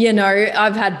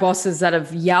 I've had bosses that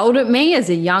have yelled at me as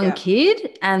a young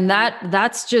kid, and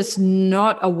that's just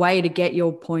not a way to get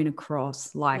your point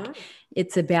across. Like,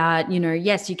 it's about,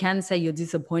 yes, you can say you're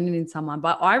disappointed in someone,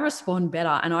 but I respond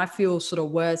better and I feel sort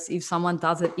of worse if someone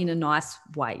does it in a nice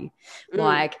way,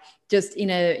 like just in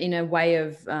a way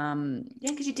of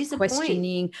because you disappoint.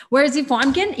 Questioning. Whereas if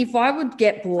I would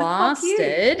get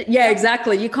blasted,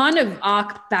 exactly, you kind of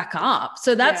arc back up.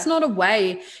 So that's not a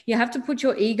way. You have to put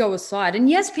your ego aside. And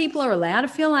yes, people are allowed to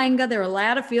feel anger. They're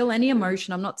allowed to feel any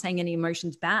emotion. I'm not saying any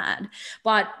emotion's bad,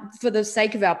 but for the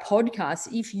sake of our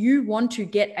podcast, if you want to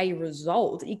get a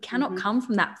result, it cannot come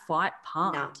from that fight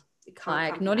part. No, it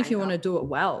can't. Like, not if you want to do it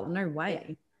well. No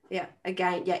way. Yeah.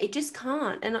 Again, it just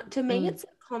can't. And to me, it's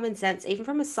common sense, even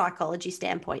from a psychology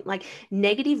standpoint. Like,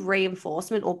 negative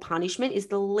reinforcement or punishment is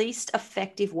the least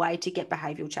effective way to get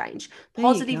behavioral change.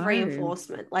 Positive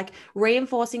reinforcement, like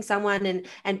reinforcing someone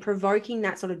and provoking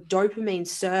that sort of dopamine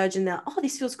surge, and that, oh,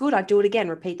 this feels good, I do it again,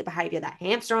 repeat the behavior, that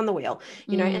hamster on the wheel,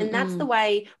 and that's the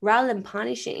way, rather than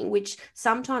punishing, which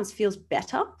sometimes feels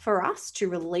better for us to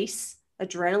release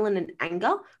adrenaline and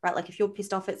anger, right? Like if you're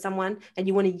pissed off at someone and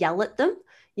you want to yell at them,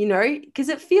 you know, because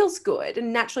it feels good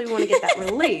and naturally we want to get that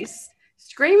release.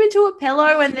 Scream into a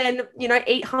pillow and then, you know,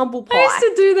 eat humble pie. I used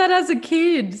to do that as a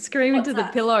kid, scream into the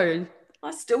pillow.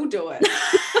 I still do it.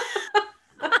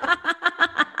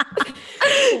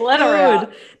 Let her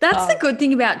out. That's the good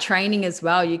thing about training as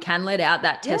well. You can let out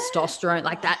that testosterone,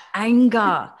 like that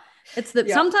anger. It's that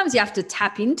sometimes you have to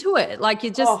tap into it. Like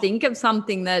you just think of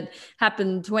something that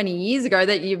happened 20 years ago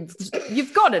that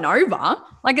you've gotten over.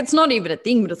 Like it's not even a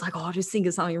thing, but it's like, I just think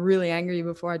of something really angry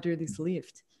before I do this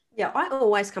lift. Yeah, I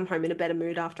always come home in a better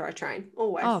mood after I train.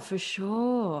 Always. Oh, for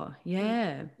sure.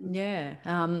 Yeah.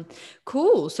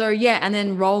 Cool. So and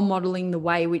then role modeling the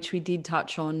way, which we did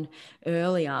touch on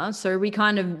earlier. So we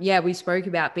kind of, we spoke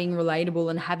about being relatable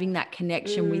and having that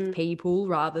connection with people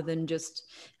rather than just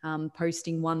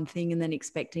posting one thing and then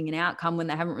expecting an outcome when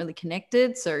they haven't really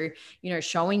connected. So, you know,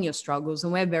 showing your struggles,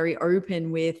 and we're very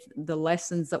open with the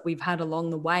lessons that we've had along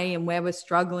the way and where we're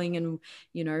struggling and,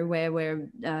 you know, where we're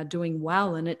doing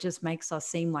well. And it just makes us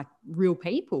seem like real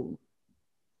people.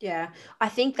 Yeah, I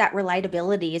think that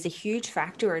relatability is a huge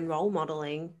factor in role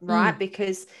modeling, right?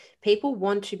 Because people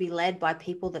want to be led by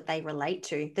people that they relate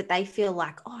to, that they feel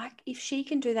like, if she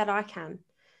can do that, I can.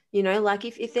 You know, like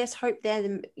if there's hope there,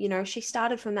 then, you know, she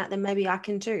started from that, then maybe I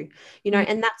can too, you know,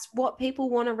 and that's what people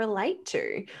want to relate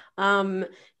to.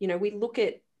 You know, we look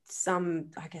at some,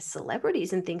 I guess,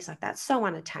 celebrities and things like that, so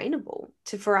unattainable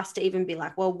for us to even be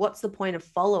like, well, what's the point of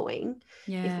following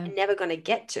if we're never going to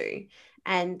get to?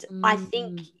 And I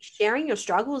think sharing your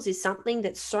struggles is something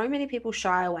that so many people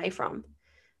shy away from.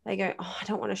 They go, I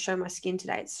don't want to show my skin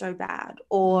today, it's so bad.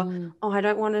 Or, I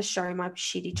don't want to show my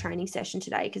shitty training session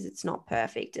today because it's not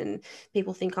perfect and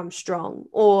people think I'm strong.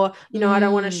 Or, you know, I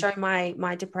don't want to show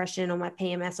my depression or my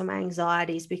PMS or my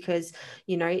anxieties because,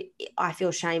 you know, I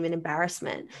feel shame and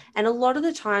embarrassment. And a lot of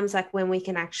the times, like when we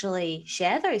can actually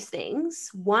share those things,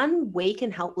 one, we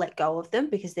can help let go of them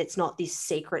because it's not this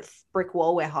secret brick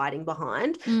wall we're hiding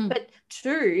behind. But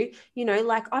two, you know,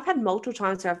 like I've had multiple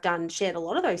times where I've shared a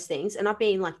lot of those things and I've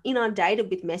been like inundated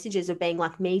with messages of being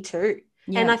like, me too.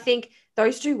 And I think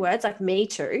those two words, like me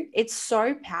too, it's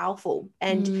so powerful.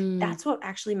 And that's what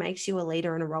actually makes you a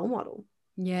leader and a role model.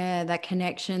 Yeah, that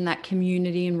connection, that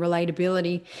community and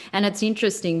relatability. And it's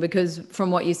interesting because from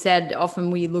what you said,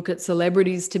 often we look at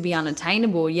celebrities to be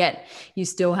unattainable, yet you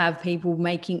still have people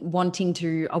wanting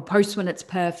to, I'll post when it's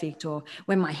perfect or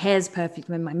when my hair's perfect,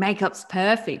 when my makeup's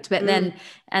perfect. But then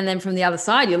from the other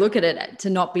side, you look at it to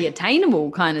not be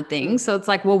attainable kind of thing. So it's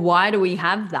like, well, why do we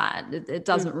have that? It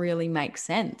doesn't really make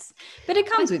sense. But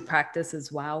it comes with practice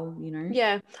as well, you know?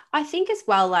 Yeah, I think as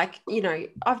well, like, you know,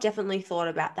 I've definitely thought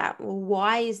about that. Well,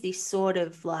 why is this sort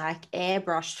of like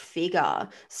airbrushed figure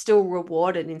still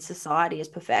rewarded in society as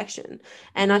perfection?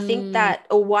 And I think that,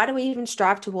 or why do we even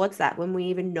strive towards that when we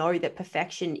even know that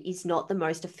perfection is not the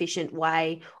most efficient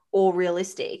way or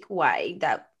realistic way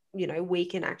that, you know, we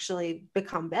can actually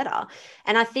become better?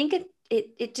 And I think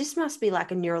it just must be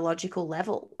like a neurological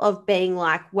level of being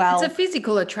like, well, it's a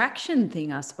physical attraction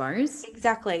thing, I suppose.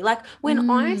 Exactly. Like when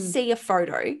I see a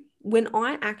photo, when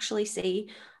I actually see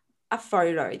a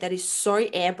photo that is so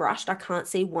airbrushed, I can't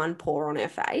see one pore on her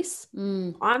face,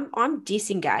 I'm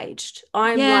disengaged.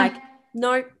 I'm like,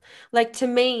 no, like to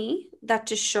me, that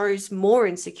just shows more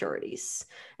insecurities.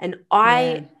 And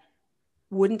I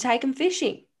wouldn't take them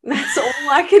fishing. That's all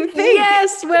I can think.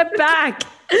 Yes, we're back.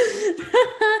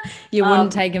 You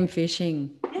wouldn't take them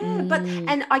fishing. Yeah, but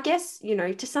and I guess, you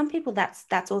know, to some people that's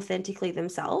authentically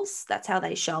themselves. That's how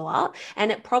they show up,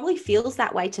 and it probably feels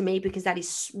that way to me because that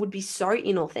would be so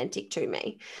inauthentic to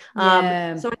me. So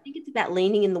I think it's about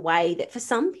leaning in the way that for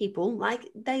some people, like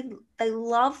they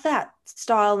love that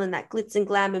style and that glitz and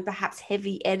glam and perhaps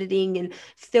heavy editing and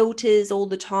filters all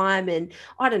the time, and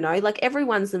I don't know, like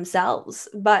everyone's themselves.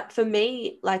 But for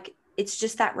me, like, it's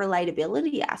just that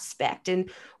relatability aspect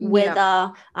and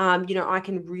whether, you know, I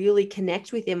can really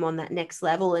connect with them on that next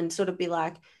level and sort of be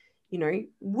like, you know,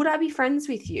 would I be friends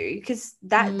with you? Because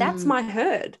that's my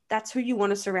herd. That's who you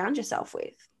want to surround yourself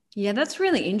with. Yeah, that's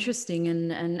really interesting.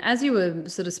 And as you were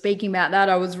sort of speaking about that,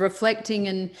 I was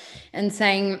reflecting and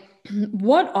saying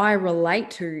what I relate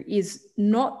to is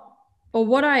not, or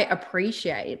what I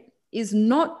appreciate is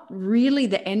not really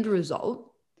the end result,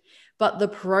 but the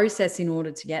process in order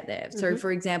to get there. So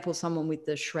for example, someone with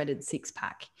the shredded six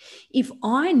pack, if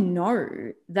I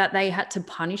know that they had to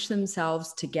punish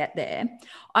themselves to get there,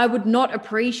 I would not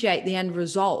appreciate the end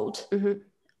result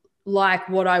like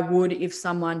what I would if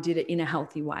someone did it in a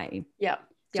healthy way. Yeah.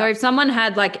 So if someone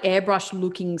had like airbrush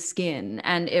looking skin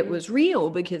and it was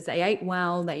real because they ate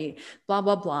well, they blah,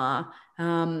 blah, blah,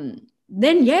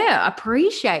 then yeah,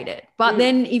 appreciate it. But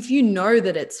then if you know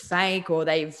that it's fake or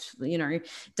they've,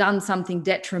 done something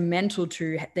detrimental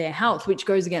to their health, which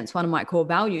goes against one of my core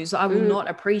values, I will not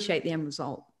appreciate the end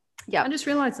result. Yeah. I just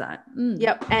realized that.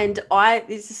 Yep. And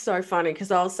this is so funny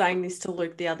because I was saying this to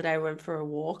Luke the other day. I went for a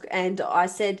walk and I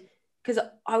said, because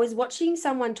I was watching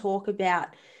someone talk about,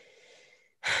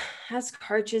 as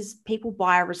coaches, people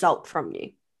buy a result from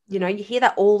you. You hear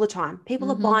that all the time.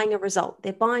 People are buying a result.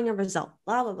 They're buying a result,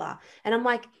 blah, blah, blah. And I'm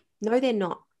like, no, they're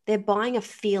not. They're buying a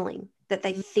feeling that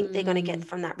they think they're going to get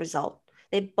from that result.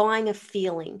 They're buying a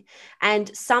feeling.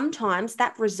 And sometimes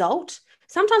that result,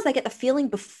 sometimes they get the feeling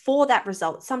before that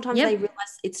result. Sometimes they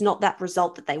realize it's not that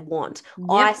result that they want.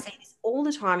 I see this all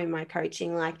the time in my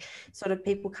coaching, like sort of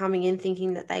people coming in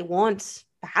thinking that they want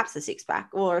perhaps a six-pack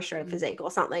or a shred physique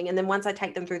or something. And then once I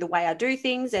take them through the way I do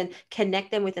things and connect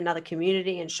them with another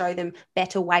community and show them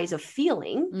better ways of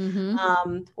feeling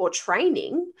or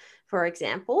training, for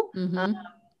example,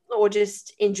 or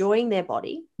just enjoying their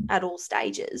body at all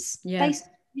stages, they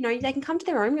can come to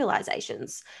their own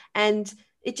realizations. And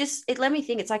it let me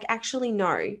think, it's like, actually,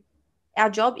 no, our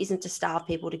job isn't to starve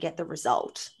people to get the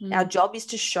result. Our job is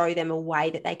to show them a way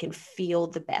that they can feel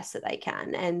the best that they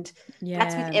can. And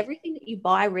that's with everything that you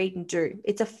buy, read, and do.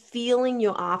 It's a feeling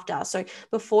you're after. So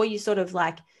before you sort of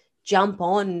like jump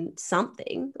on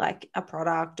something like a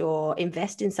product or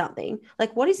invest in something,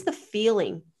 like what is the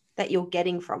feeling that you're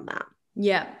getting from that?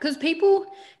 Yeah, because people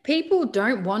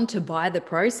don't want to buy the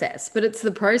process, but it's the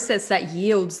process that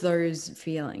yields those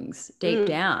feelings deep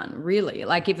down, really,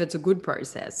 like if it's a good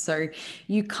process. So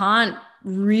you can't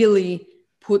really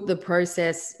put the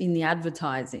process in the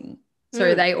advertising.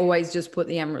 So they always just put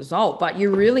the end result, but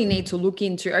you really need to look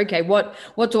into, okay, what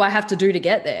do I have to do to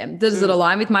get there? Does it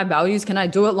align with my values? Can I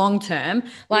do it long term?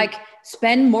 Like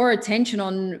spend more attention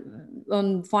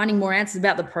on finding more answers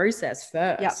about the process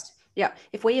first. Yep. Yeah.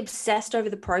 If we obsessed over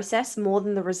the process more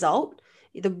than the result,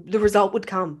 the result would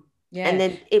come. Yeah. And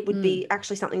then it would be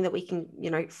actually something that we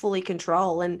can, fully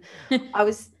control. And I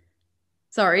was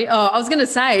going to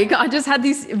say, I just had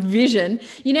this vision.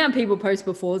 How people post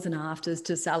befores and afters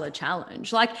to sell a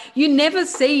challenge. Like you never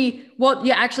see what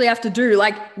you actually have to do,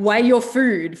 like weigh your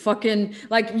food,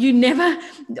 like you never,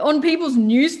 on people's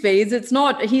news feeds, it's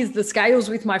not, here's the scales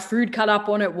with my food cut up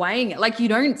on it, weighing it. Like you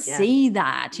don't see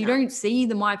that. You don't see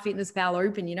the MyFitnessPal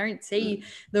open. You don't see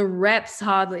the reps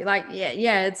hardly. Like,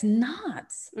 it's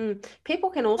nuts. People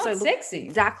can also look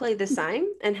exactly the same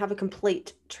and have a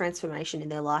complete transformation in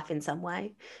their life in some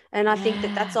way. And I think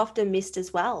that that's often missed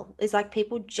as well. It's like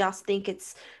people just think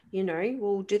it's,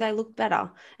 well, do they look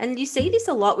better? And you see this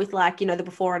a lot with like, the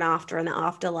before and the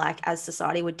after, like as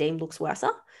society would deem looks worse.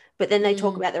 But then they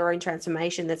talk about their own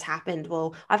transformation that's happened.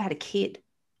 Well, I've had a kid,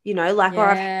 or I've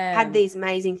had these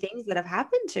amazing things that have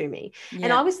happened to me. Yeah.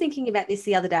 And I was thinking about this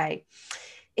the other day.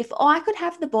 If I could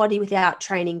have the body without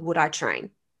training, would I train?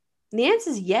 And the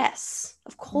answer is yes.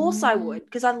 Of course I would,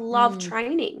 because I love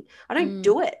training. I don't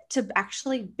do it to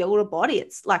actually build a body.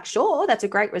 It's like, sure, that's a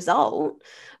great result,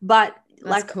 but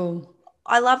that's cool.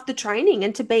 I love the training.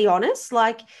 And to be honest,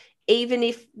 like even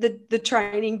if the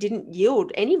training didn't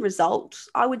yield any results,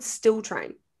 I would still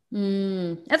train.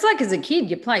 It's like as a kid,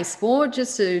 you play sport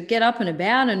just to get up and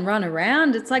about and run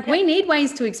around. It's like we need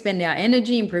ways to expend our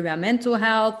energy, improve our mental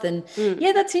health. And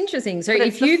that's interesting. So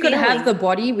if you could have the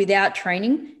body without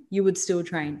training, you would still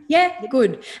train. Yeah,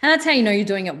 good. And that's how you know you're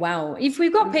doing it well. If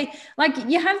we've got like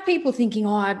you have people thinking,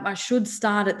 I should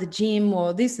start at the gym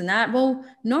or this and that. Well,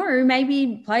 no,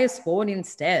 maybe play a sport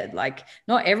instead. Like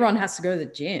not everyone has to go to the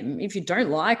gym. If you don't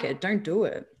like it, don't do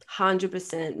it.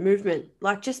 100% movement.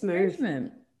 Like just move.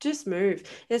 Just move.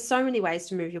 There's so many ways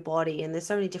to move your body and there's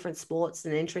so many different sports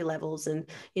and entry levels. And,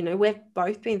 we've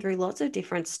both been through lots of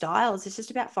different styles. It's just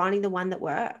about finding the one that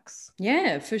works.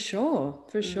 Yeah, for sure.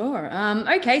 For sure.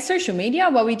 Okay. Social media.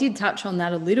 Well, we did touch on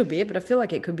that a little bit, but I feel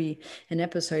like it could be an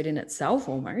episode in itself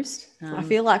almost. I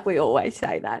feel like we always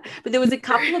say that, but there was a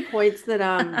couple of points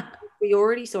that we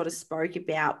already sort of spoke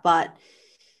about, but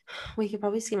we could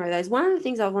probably skim over those. One of the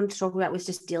things I wanted to talk about was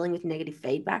just dealing with negative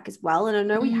feedback as well. And I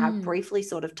know we have briefly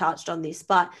sort of touched on this,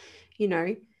 but,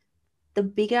 the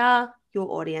bigger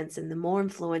your audience and the more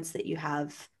influence that you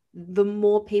have, the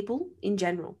more people in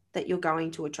general that you're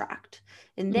going to attract.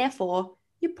 And therefore,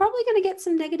 you're probably going to get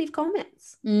some negative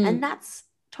comments. And that's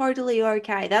totally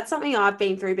okay. That's something I've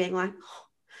been through being like,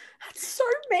 that's so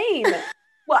mean.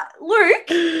 What, Luke?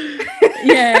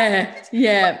 Yeah.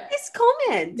 This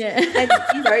comment. Yeah. And,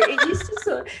 it used to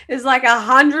sort of, there's like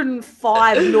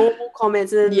 105 normal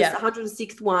comments and then this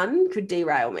 106th one could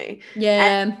derail me.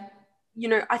 Yeah. And,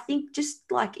 I think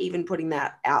just like even putting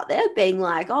that out there, being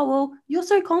like, oh, well, you're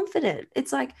so confident.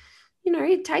 It's like, you know,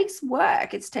 it takes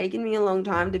work. It's taken me a long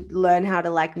time to learn how to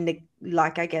like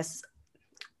I guess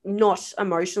not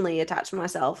emotionally attach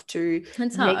myself to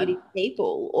It's hard. negative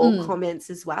people or comments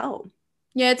as well.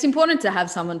 Yeah, it's important to have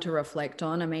someone to reflect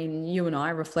on. I mean, you and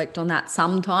I reflect on that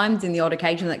sometimes in the odd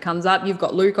occasion that comes up. You've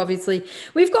got Luke, obviously.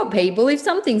 We've got people. If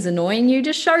something's annoying you,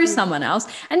 just show someone else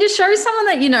and just show someone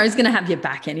that you know is going to have your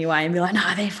back anyway and be like, no,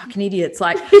 they're fucking idiots.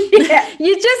 Like,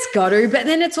 you just got to. But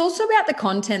then it's also about the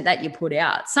content that you put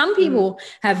out. Some people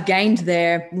have gained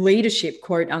their leadership,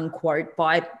 quote unquote,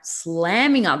 by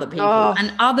slamming other people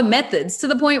and other methods to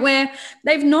the point where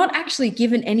they've not actually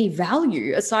given any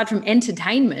value aside from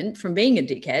entertainment, from being a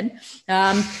dickhead,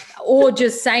 or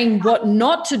just saying what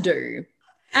not to do.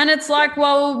 And it's like,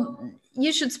 well,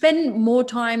 you should spend more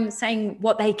time saying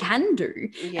what they can do,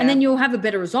 and then you'll have a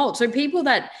better result. So people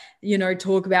that, you know,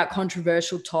 talk about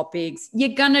controversial topics,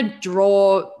 you're going to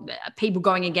draw people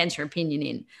going against your opinion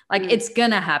in. Like, it's going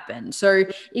to happen. So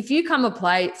if you come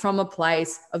from a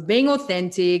place of being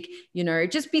authentic, you know,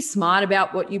 just be smart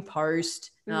about what you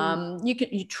post.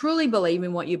 You truly believe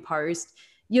in what you post,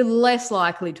 you're less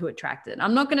likely to attract it.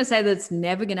 I'm not going to say that it's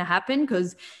never going to happen,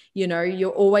 because, you know,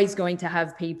 you're always going to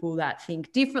have people that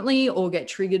think differently or get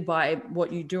triggered by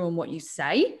what you do and what you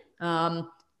say.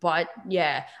 But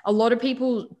yeah, a lot of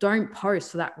people don't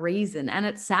post for that reason. And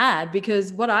it's sad,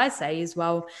 because what I say is,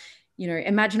 well, you know,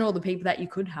 imagine all the people that you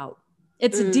could help.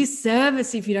 It's a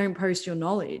disservice if you don't post your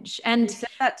knowledge. And you said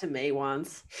that to me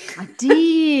once. I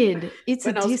did. It's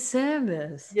a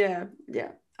disservice. Yeah.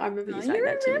 I remember you saying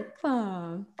that to me.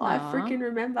 I freaking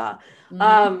remember.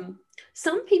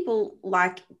 Some people,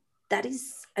 like, that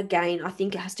is, again, I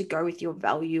think it has to go with your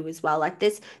value as well. Like,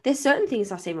 there's certain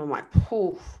things I see, I'm like,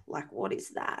 like, what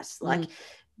is that? Like,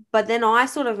 but then I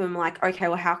sort of am like, okay,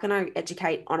 well, how can I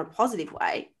educate on a positive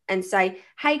way and say,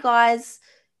 hey guys,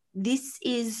 this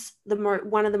is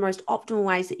one of the most optimal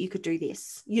ways that you could do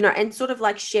this, you know, and sort of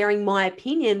like sharing my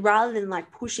opinion rather than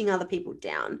like pushing other people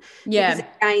down. Yeah.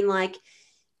 Because again, like,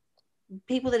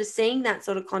 people that are seeing that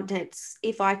sort of content,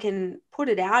 if I can put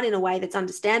it out in a way that's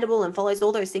understandable and follows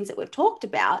all those things that we've talked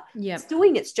about, it's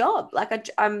doing its job. Like,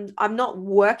 I'm not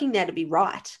working there to be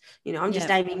right. You know, I'm just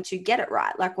aiming to get it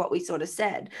right, like what we sort of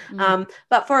said.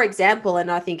 But for example,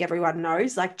 and I think everyone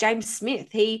knows, like James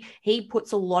Smith, he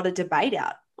puts a lot of debate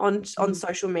out on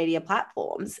social media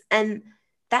platforms, and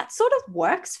that sort of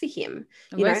works for him.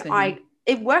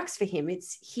 It works for him.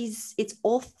 It's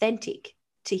authentic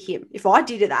to him. If I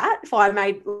did that, if I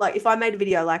made a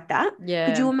video like that,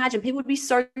 could you imagine? People would be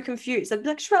so confused. I'd be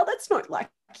like, Sherelle, that's not like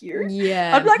you.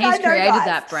 Yeah, I'd be like, he's created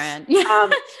that brand.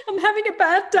 I'm having a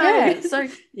bad day.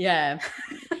 Yeah,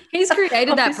 so he's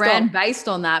created that brand based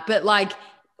on that. But like,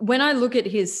 when I look at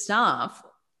his stuff,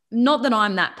 not that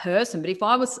I'm that person, but if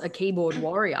I was a keyboard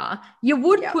warrior, you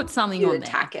would put something on there.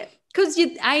 Attack it. Because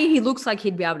A, he looks like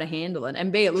he'd be able to handle it,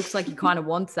 and B, it looks like he kind of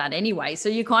wants that anyway. So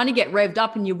you kind of get revved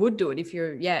up, and you would do it if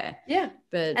you're,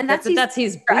 But that's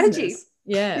his strategy. Business.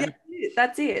 Yeah,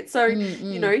 that's it. So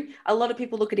you know, a lot of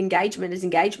people look at engagement as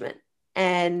engagement,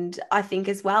 and I think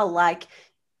as well, like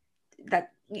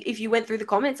that. If you went through the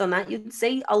comments on that, you'd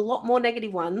see a lot more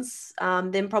negative ones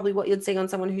than probably what you'd see on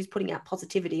someone who's putting out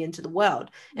positivity into the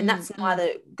world. And that's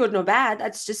neither good nor bad.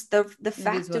 That's just the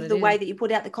fact of the way that you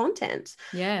put out the content.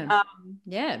 Yeah.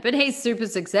 But he's super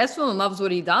successful and loves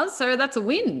what he does. So that's a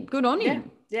win. Good on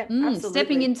him. Yeah, absolutely.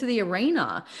 Stepping into the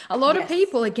arena. A lot of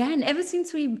people, again, ever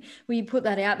since we put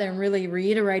that out there and really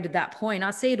reiterated that point,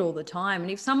 I see it all the time. And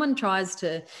if someone tries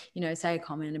to, you know, say a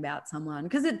comment about someone,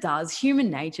 because it does, human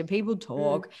nature, people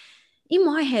talk. In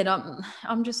my head,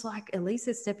 I'm just like, at least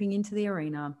they're stepping into the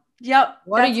arena. Yep.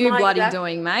 What are you bloody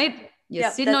doing, mate?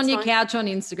 You're sitting on your couch on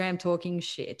Instagram talking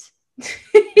shit.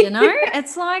 You know,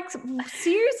 it's like,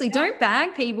 seriously, don't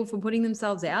bag people for putting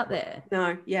themselves out there.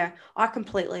 No, I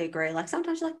completely agree. Like,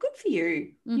 sometimes you're like, good for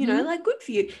you, you know, like, good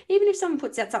for you. Even if someone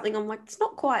puts out something, I'm like, it's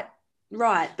not quite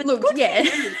right, but look, good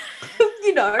for you,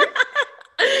 you know.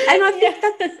 And I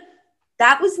think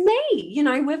that was me. You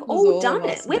know, we've all done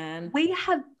it. We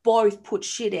have both put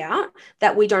shit out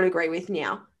that we don't agree with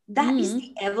now. That is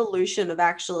the evolution of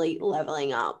actually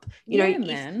leveling up. You know,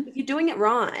 if you're doing it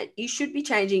right, you should be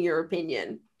changing your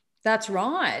opinion. That's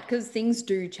right, because things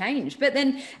do change. But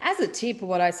then, as a tip,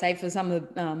 what I say for some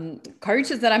of the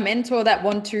coaches that I mentor that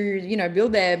want to, you know,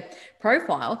 build their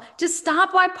profile, just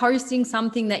start by posting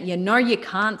something that you know you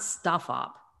can't stuff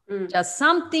up. Just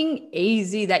something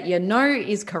easy that you know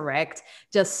is correct.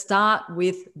 Just start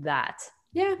with that.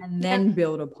 Yeah. And then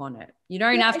build upon it. You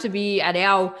don't have to be at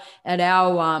our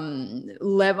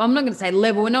level. I'm not going to say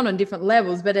level. We're not on different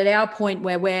levels, but at our point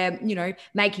where we're,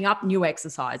 making up new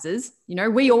exercises,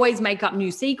 we always make up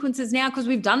new sequences now because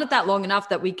we've done it that long enough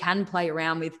that we can play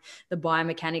around with the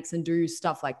biomechanics and do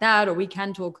stuff like that, or we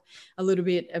can talk a little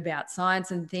bit about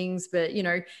science and things, but,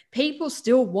 people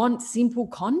still want simple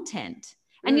content.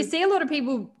 And you see a lot of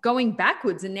people going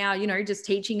backwards and now, just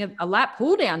teaching a lat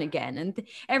pull down again. And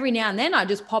every now and then I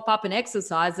just pop up an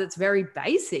exercise that's very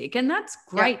basic, and that's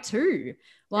great too.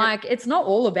 Like it's not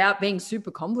all about being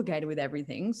super complicated with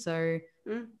everything. So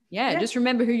just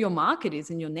remember who your market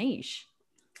is and your niche.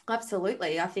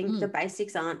 Absolutely. I think the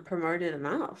basics aren't promoted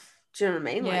enough. Do you know what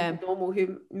I mean? Like the normal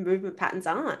movement patterns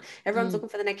aren't. Everyone's looking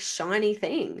for the next shiny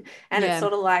thing. And it's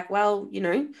sort of like, well,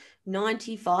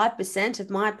 95% of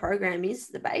my program is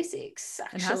the basics.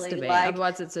 Actually, it has to be.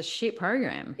 Otherwise it's a shit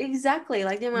program. Exactly.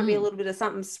 Like there might be a little bit of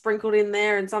something sprinkled in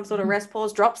there and some sort of rest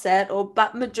pause drop set,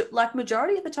 but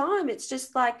majority of the time it's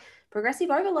just like progressive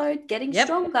overload, getting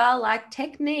stronger, like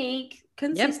technique,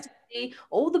 consistency.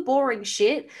 All the boring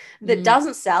shit that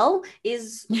doesn't sell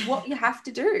is what you have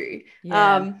to do.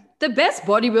 The best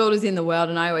bodybuilders in the world,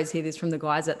 and I always hear this from the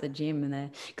guys at the gym,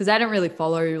 and because they don't really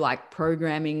follow like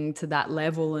programming to that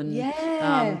level, and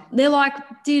they're like,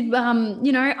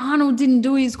 Arnold didn't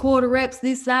do his quarter reps,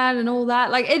 this, that, and all that.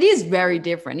 Like it is very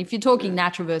different if you're talking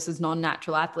natural versus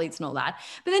non-natural athletes and all that.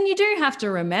 But then you do have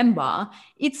to remember,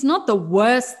 it's not the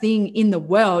worst thing in the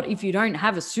world if you don't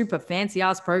have a super fancy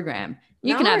ass program.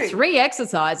 You can have 3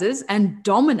 exercises and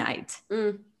dominate.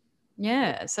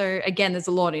 Yeah. So again, there's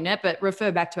a lot in it, but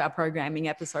refer back to our programming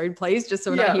episode, please, just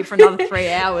so we're not here for another 3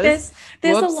 hours.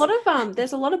 There's a lot of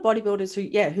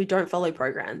bodybuilders who don't follow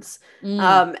programs,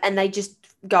 and they just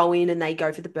go in and they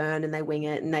go for the burn and they wing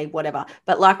it and they whatever.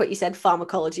 But like what you said,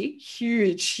 pharmacology,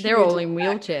 huge. They're all in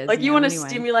wheelchairs. Like you want to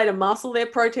stimulate a muscle, their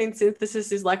protein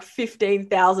synthesis is like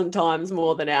 15,000 times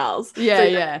more than ours.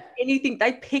 Anything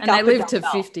they pick up, and they live to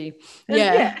 50.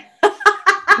 Yeah.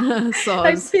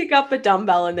 They pick up a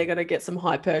dumbbell and they're going to get some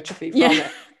hypertrophy from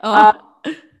it.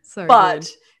 Good.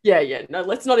 No,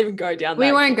 let's not even go down that.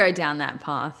 We won't go down that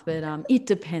path, but it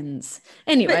depends.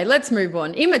 Anyway, let's move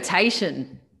on.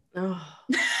 Imitation.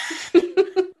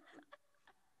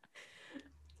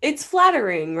 It's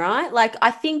flattering, right? Like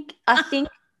I think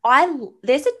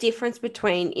there's a difference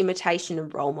between imitation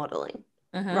and role modeling.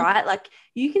 Right? Like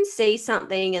you can see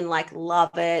something and like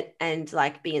love it and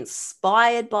like be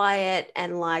inspired by it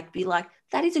and like be like,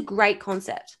 that is a great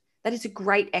concept. That is a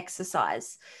great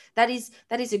exercise. That is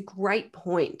a great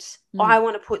point. I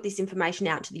want to put this information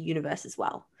out to the universe as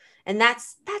well. And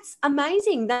that's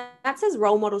amazing. That's as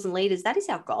role models and leaders, that is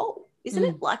our goal, isn't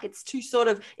it? Like it's to sort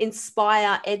of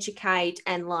inspire, educate,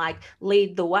 and like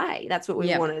lead the way. That's what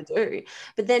we want to do.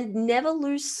 But then never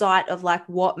lose sight of like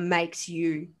what makes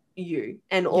you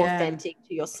and authentic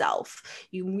to yourself.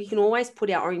 We can always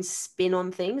put our own spin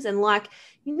on things, and like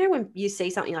when you see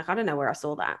something like, I don't know where I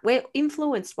saw that, we're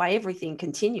influenced by everything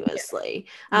continuously.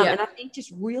 And I think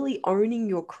just really owning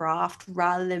your craft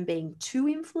rather than being too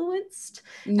influenced,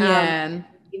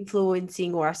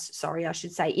 influencing, or I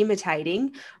should say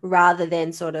imitating, rather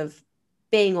than sort of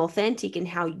being authentic in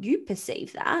how you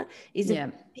perceive that is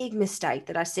a big mistake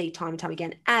that I see time and time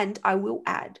again. And I will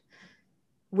add,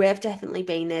 we've definitely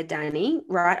been there, Danny,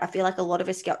 right? I feel like a lot of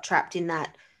us got trapped in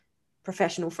that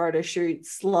professional photo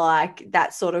shoots, like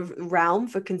that sort of realm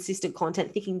for consistent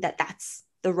content, thinking that that's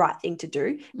the right thing to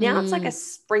do. Now it's like a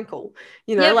sprinkle,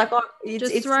 like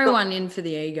just throw one in for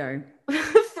the ego.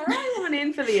 Throw one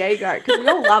in for the ego, because we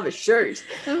all love a shoot.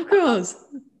 Of course.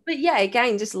 But yeah,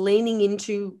 again, just leaning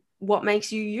into what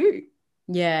makes you you.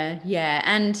 Yeah.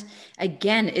 And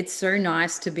again, it's so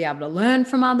nice to be able to learn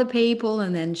from other people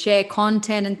and then share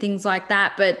content and things like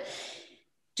that. But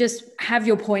just have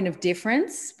your point of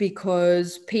difference,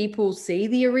 because people see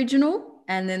the original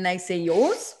and then they see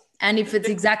yours. And if it's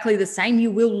exactly the same,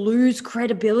 you will lose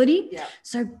credibility. Yeah.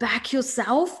 So back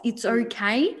yourself. It's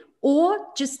okay. Or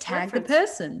just tag the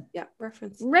person. Yeah,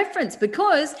 reference,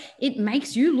 because it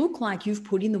makes you look like you've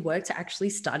put in the work to actually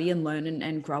study and learn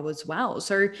and grow as well.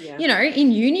 So,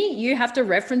 in uni, you have to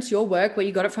reference your work where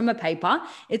you got it from a paper.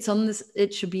 It's on this.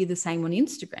 It should be the same on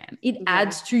Instagram. It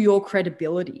adds to your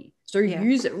credibility. So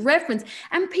use it, reference,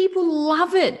 and people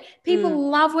love it. People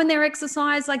love when they're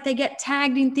exercise, like they get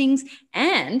tagged in things,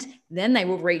 and then they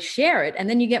will reshare it, and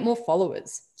then you get more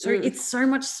followers. So it's so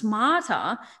much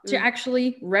smarter to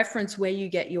actually reference where you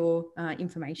get your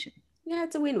information. Yeah,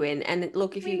 it's a win-win. And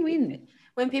look, if Win-win.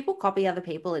 when people copy other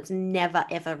people, it's never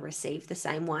ever received the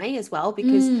same way as well,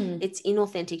 because it's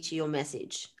inauthentic to your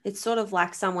message. It's sort of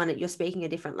like someone that you're speaking a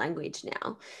different language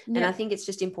now. Yeah. And I think it's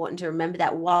just important to remember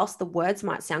that whilst the words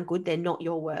might sound good, they're not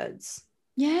your words.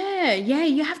 Yeah,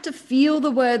 you have to feel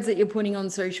the words that you're putting on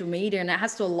social media, and it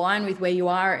has to align with where you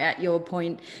are at your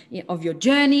point of your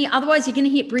journey. Otherwise, you're going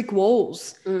to hit brick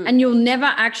walls and you'll never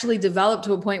actually develop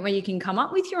to a point where you can come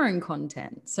up with your own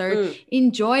content. So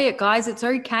enjoy it, guys. It's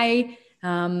okay.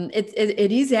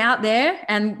 It is out there,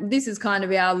 and this is kind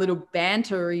of our little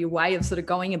bantery way of sort of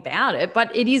going about it,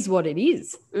 but it is what it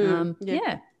is.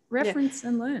 Reference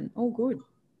and learn. All good.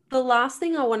 The last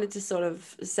thing I wanted to sort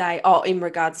of say, in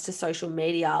regards to social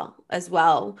media as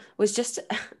well, was just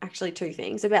actually two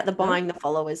things about the buying the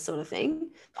followers sort of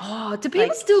thing. Oh, do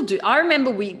people still do? I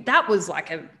remember that was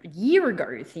like a year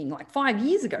ago thing, like 5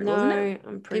 years ago, wasn't it?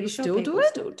 I'm pretty sure people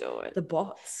still do it. The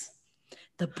bots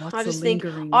I just are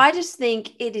lingering. I just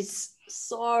think it is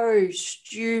so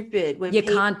stupid when you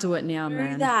can't do it now,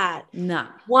 man. That. No.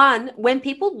 One, when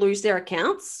people lose their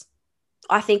accounts,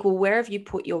 I think, well, where have you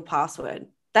put your password?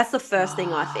 That's the first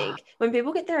thing I think. When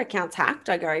people get their accounts hacked,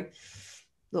 I go,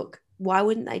 look, why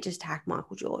wouldn't they just hack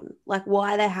Michael Jordan? Like,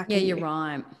 why are they hacking? Yeah, you're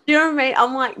right. You know what I mean?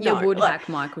 I'm like, you would hack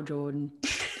Michael Jordan.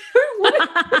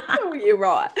 You're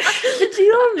right. But do you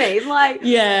know what I mean? Like,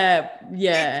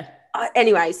 yeah.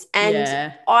 Anyways,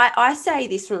 and I say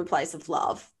this from a place of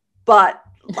love, but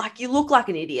like, you look like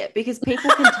an idiot because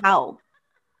people can tell.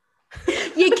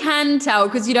 You can tell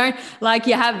because you don't, like,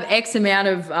 you have X amount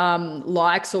of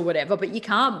likes or whatever, but you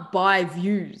can't buy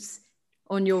views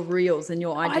on your reels and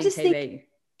your IGTV. I just think,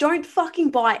 don't fucking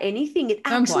buy anything. It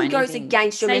actually goes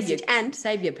against your message. And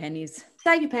save your pennies.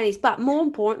 Save your pennies. But more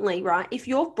importantly, right, if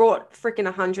you've brought freaking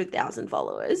 100,000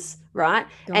 followers, right,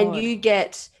 and you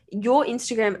get your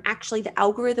Instagram, actually the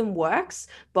algorithm works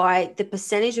by the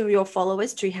percentage of your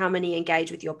followers to how many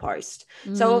engage with your post.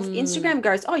 So if Instagram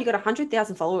goes, you got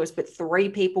 100,000 followers, but 3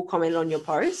 people commented on your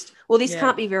post, well, this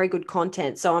can't be very good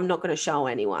content, so I'm not going to show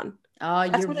anyone. Oh,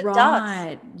 that's you're what it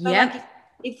right. Does. So like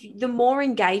if the more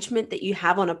engagement that you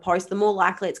have on a post, the more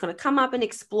likely it's going to come up and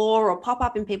explore or pop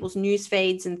up in people's news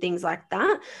feeds and things like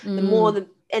that. The more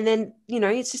and then,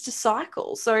 it's just a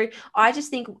cycle. So I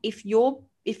just think if your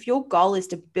goal is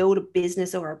to build a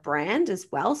business or a brand as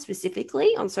well,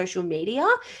 specifically on social media,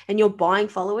 and you're buying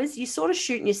followers, you're sort of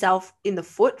shooting yourself in the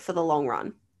foot for the long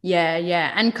run.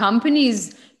 Yeah. And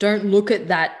companies don't look at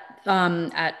that,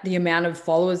 at the amount of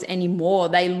followers anymore.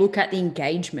 They look at the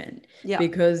engagement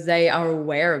because they are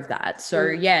aware of that.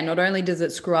 So not only does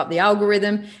it screw up the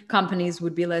algorithm, companies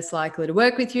would be less likely to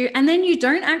work with you. And then you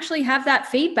don't actually have that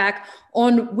feedback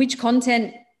on which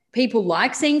content people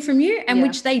like seeing from you and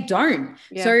which they don't.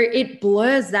 So it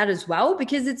blurs that as well,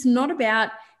 because it's not about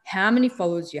how many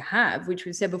followers you have, which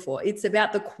we said before. It's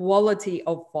about the quality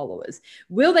of followers.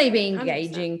 Will they be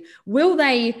engaging? 100%. Will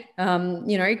they,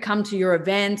 come to your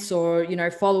events or,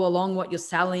 follow along what you're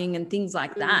selling and things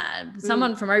like that?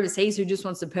 Someone from overseas who just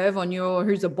wants to perv on you or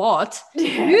who's a bot,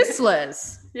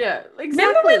 useless. Yeah, exactly.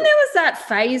 Remember when there was that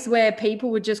phase where people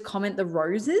would just comment the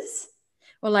roses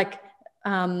or I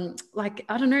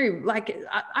don't know,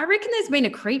 I reckon there's been a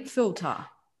creep filter.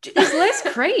 There's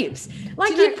less creeps.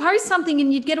 Like you'd post something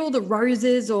and you'd get all the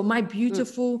roses or my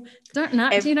beautiful.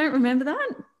 You don't remember that?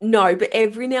 No, but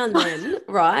every now and then,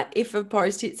 right, if a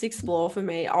post hits explore for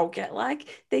me, I'll get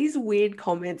like these weird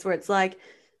comments where it's like,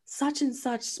 such and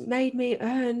such made me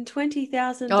earn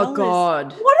 $20,000. Oh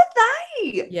God. What are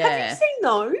they? Yeah. Have you seen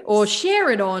those? Or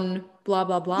share it on blah,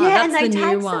 blah, blah. Yeah, that's the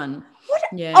new one. What?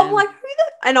 Yeah. I'm like,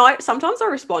 and sometimes I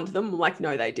respond to them. I'm like,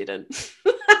 no, they didn't.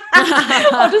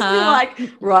 I'll just be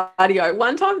like, radio.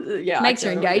 One time, makes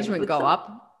your engagement go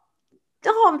up.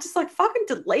 Oh, I'm just like, fucking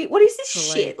delete. What is this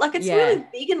shit? Like, it's really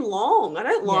big and long. I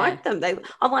don't like them.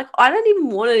 I'm like, I don't even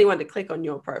want anyone to click on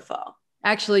your profile.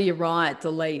 Actually, you're right.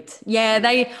 Delete. Yeah,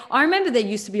 I remember there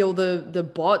used to be all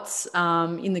the bots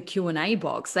in the Q&A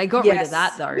box. They got rid of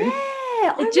that though.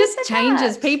 Yeah, it just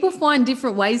changes. People find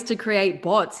different ways to create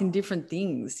bots in different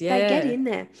things. Yeah, they get in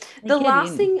there. The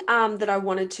last thing that I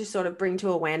wanted to sort of bring to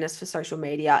awareness for social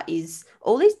media is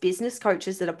all these business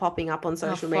coaches that are popping up on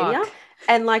social media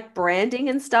and like branding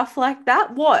and stuff like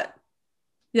that. What?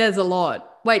 There's a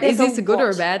lot. Wait, is this a good or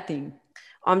a bad thing?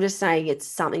 I'm just saying it's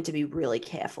something to be really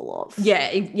careful of. Yeah.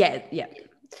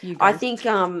 I think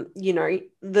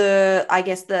the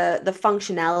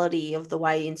functionality of the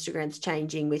way Instagram's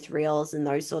changing with Reels and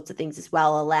those sorts of things as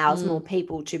well allows more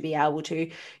people to be able to,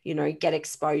 get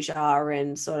exposure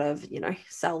and sort of,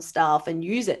 sell stuff and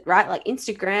use it, right? Like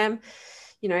Instagram,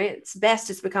 you know, it's best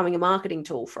it's becoming a marketing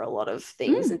tool for a lot of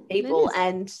things and people, is.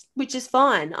 and which is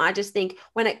fine. I just think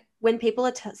when people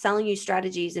are selling you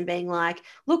strategies and being like,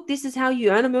 look, this is how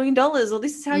you earn $1 million, or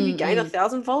this is how you gain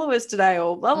 1,000 followers today,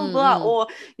 or blah, blah, blah, or,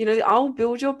 you know, I'll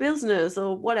build your business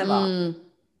or whatever.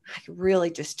 Like,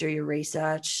 really just do your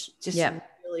research. Just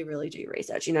really, really do your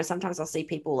research. You know, sometimes I'll see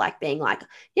people like being like,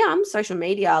 yeah, I'm a social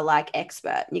media like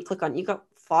expert. And you click on, you got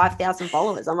 5,000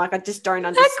 followers. I'm like, I just don't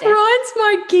understand. That grinds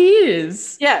my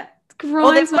gears. Yeah.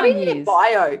 Grinds my in gears. your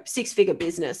bio, 6-figure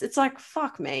business. It's like,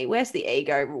 fuck me. Where's the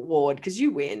ego reward? Because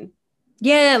you win.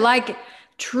 Yeah, like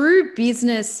true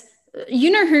business. You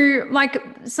know who, like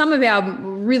some of our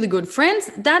really good friends,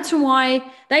 that's why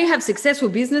they have successful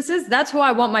businesses. That's who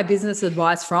I want my business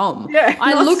advice from. Yeah,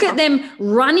 I look at them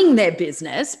running their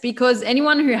business, because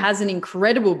anyone who has an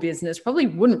incredible business probably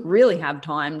wouldn't really have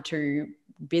time to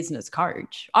business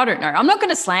coach. I don't know. I'm not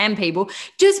going to slam people.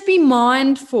 Just be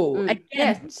mindful.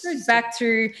 Again, it goes back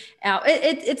to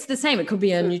it's the same. It could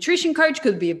be a nutrition coach,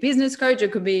 could be a business coach,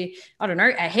 it could be, I don't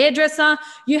know, a hairdresser.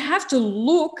 You have to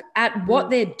look at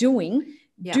what they're doing.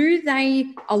 Yeah. Do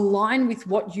they align with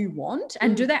what you want?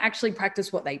 And do they actually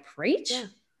practice what they preach? Yeah.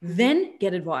 Then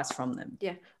get advice from them.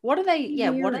 Yeah. What are they?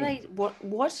 Yeah.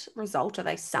 What result are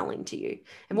they selling to you?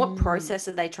 And what process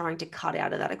are they trying to cut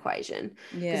out of that equation?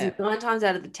 Yeah. Because 9 times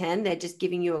out of the 10, they're just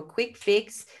giving you a quick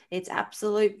fix. It's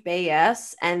absolute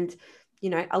BS. And,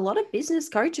 you know, a lot of business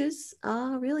coaches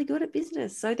are really good at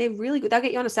business. So they're really good. They'll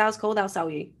get you on a sales call. They'll sell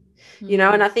you. You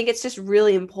know, and I think it's just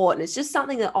really important. It's just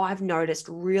something that I've noticed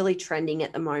really trending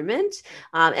at the moment.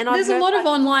 And there's a lot of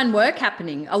online work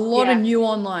happening, a lot of new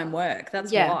online work.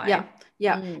 That's why.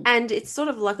 Yeah. And it's sort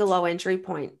of like a low entry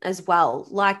point as well.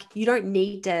 Like, you don't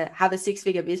need to have a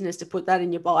 6-figure business to put that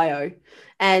in your bio.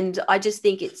 And I just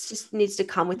think it just needs to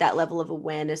come with that level of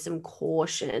awareness and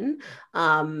caution,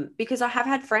 because I have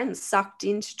had friends sucked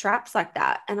into traps like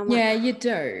that. And I'm like, yeah, you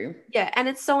do. Yeah. And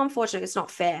it's so unfortunate. It's not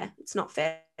fair. It's not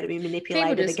fair to be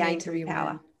manipulated again through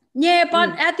power. Yeah,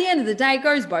 but at the end of the day, it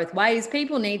goes both ways.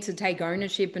 People need to take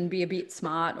ownership and be a bit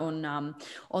smart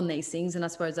on these things. And I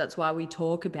suppose that's why we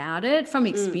talk about it from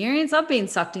experience. I've been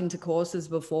sucked into courses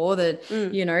before that,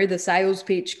 you know, the sales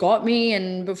pitch got me,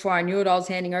 and before I knew it, I was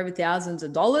handing over thousands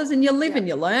of dollars. And you live and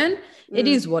you learn. It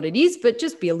is what it is, but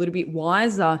just be a little bit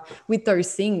wiser with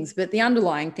those things. But the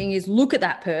underlying thing is, look at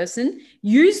that person,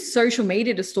 use social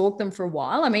media to stalk them for a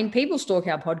while. I mean, people stalk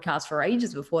our podcast for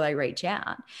ages before they reach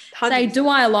out. 100%. Say, do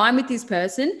I align with this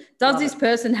person? Does this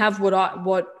person have what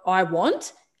I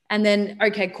want? And then,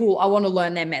 okay, cool, I want to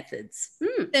learn their methods.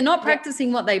 They're not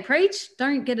practicing what they preach,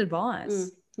 don't get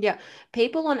advice. Yeah.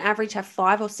 People on average have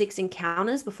 5 or 6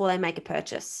 encounters before they make a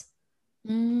purchase.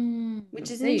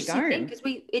 Which is an interesting thing, because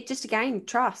it just, again,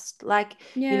 trust. Like,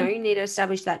 you know, you need to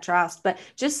establish that trust. But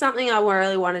just something I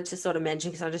really wanted to sort of mention,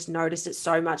 because I just noticed it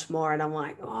so much more, and I'm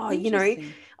like, oh, you know,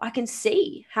 I can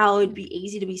see how it would be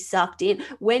easy to be sucked in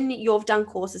when you've done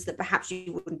courses that perhaps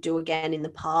you wouldn't do again in the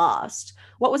past.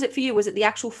 What was it for you? Was it the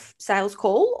actual sales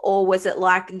call, or was it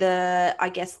like the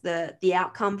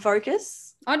outcome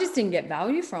focus? I just didn't get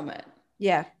value from it.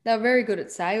 Yeah. They were very good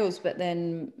at sales, but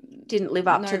then didn't live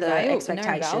up to the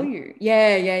expectation. No value.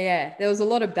 Yeah. There was a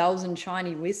lot of bells and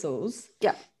shiny whistles.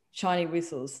 Yeah. Shiny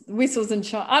whistles. Whistles and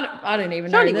shiny. I don't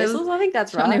even shiny know. Shiny whistles, I think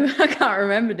that's right. I can't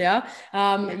remember now.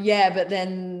 But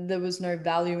then there was no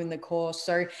value in the course.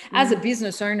 So as a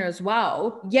business owner as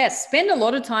well, yes, spend a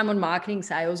lot of time on marketing,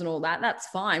 sales and all that. That's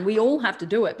fine. We all have to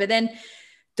do it. But then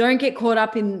don't get caught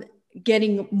up in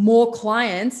getting more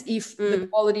clients if the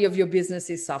quality of your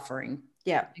business is suffering.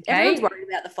 Yeah. Okay? Everyone's worried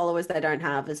about the followers they don't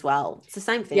have as well. It's the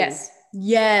same thing. Yes.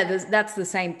 Yeah, that's the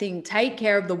same thing. Take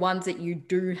care of the ones that you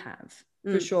do have,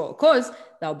 for sure. Because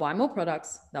they'll buy more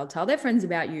products. They'll tell their friends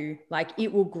about you. Like,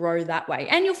 it will grow that way.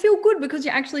 And you'll feel good because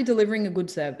you're actually delivering a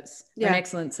good service, an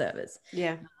excellent service.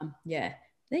 Yeah.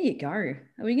 There you go. Are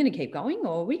we going to keep going,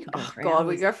 or we go? Oh God,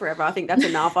 we go forever. I think that's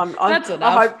enough. That's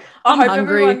enough. I hope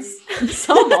hungry. Everyone's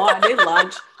so am I. I need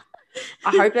lunch. I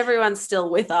hope everyone's still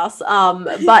with us.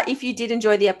 But if you did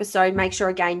enjoy the episode, make sure,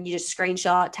 again, you just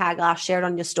screenshot, tag us, share it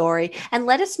on your story, and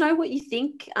let us know what you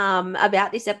think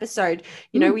about this episode.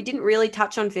 You know, we didn't really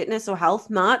touch on fitness or health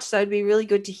much, so it'd be really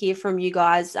good to hear from you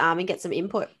guys and get some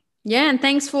input. Yeah, and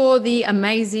thanks for the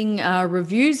amazing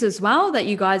reviews as well that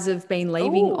you guys have been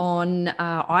leaving on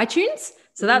iTunes.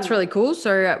 So that's really cool.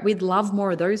 So we'd love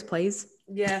more of those, please.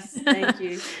 Yes, thank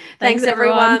you. Thanks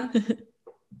everyone.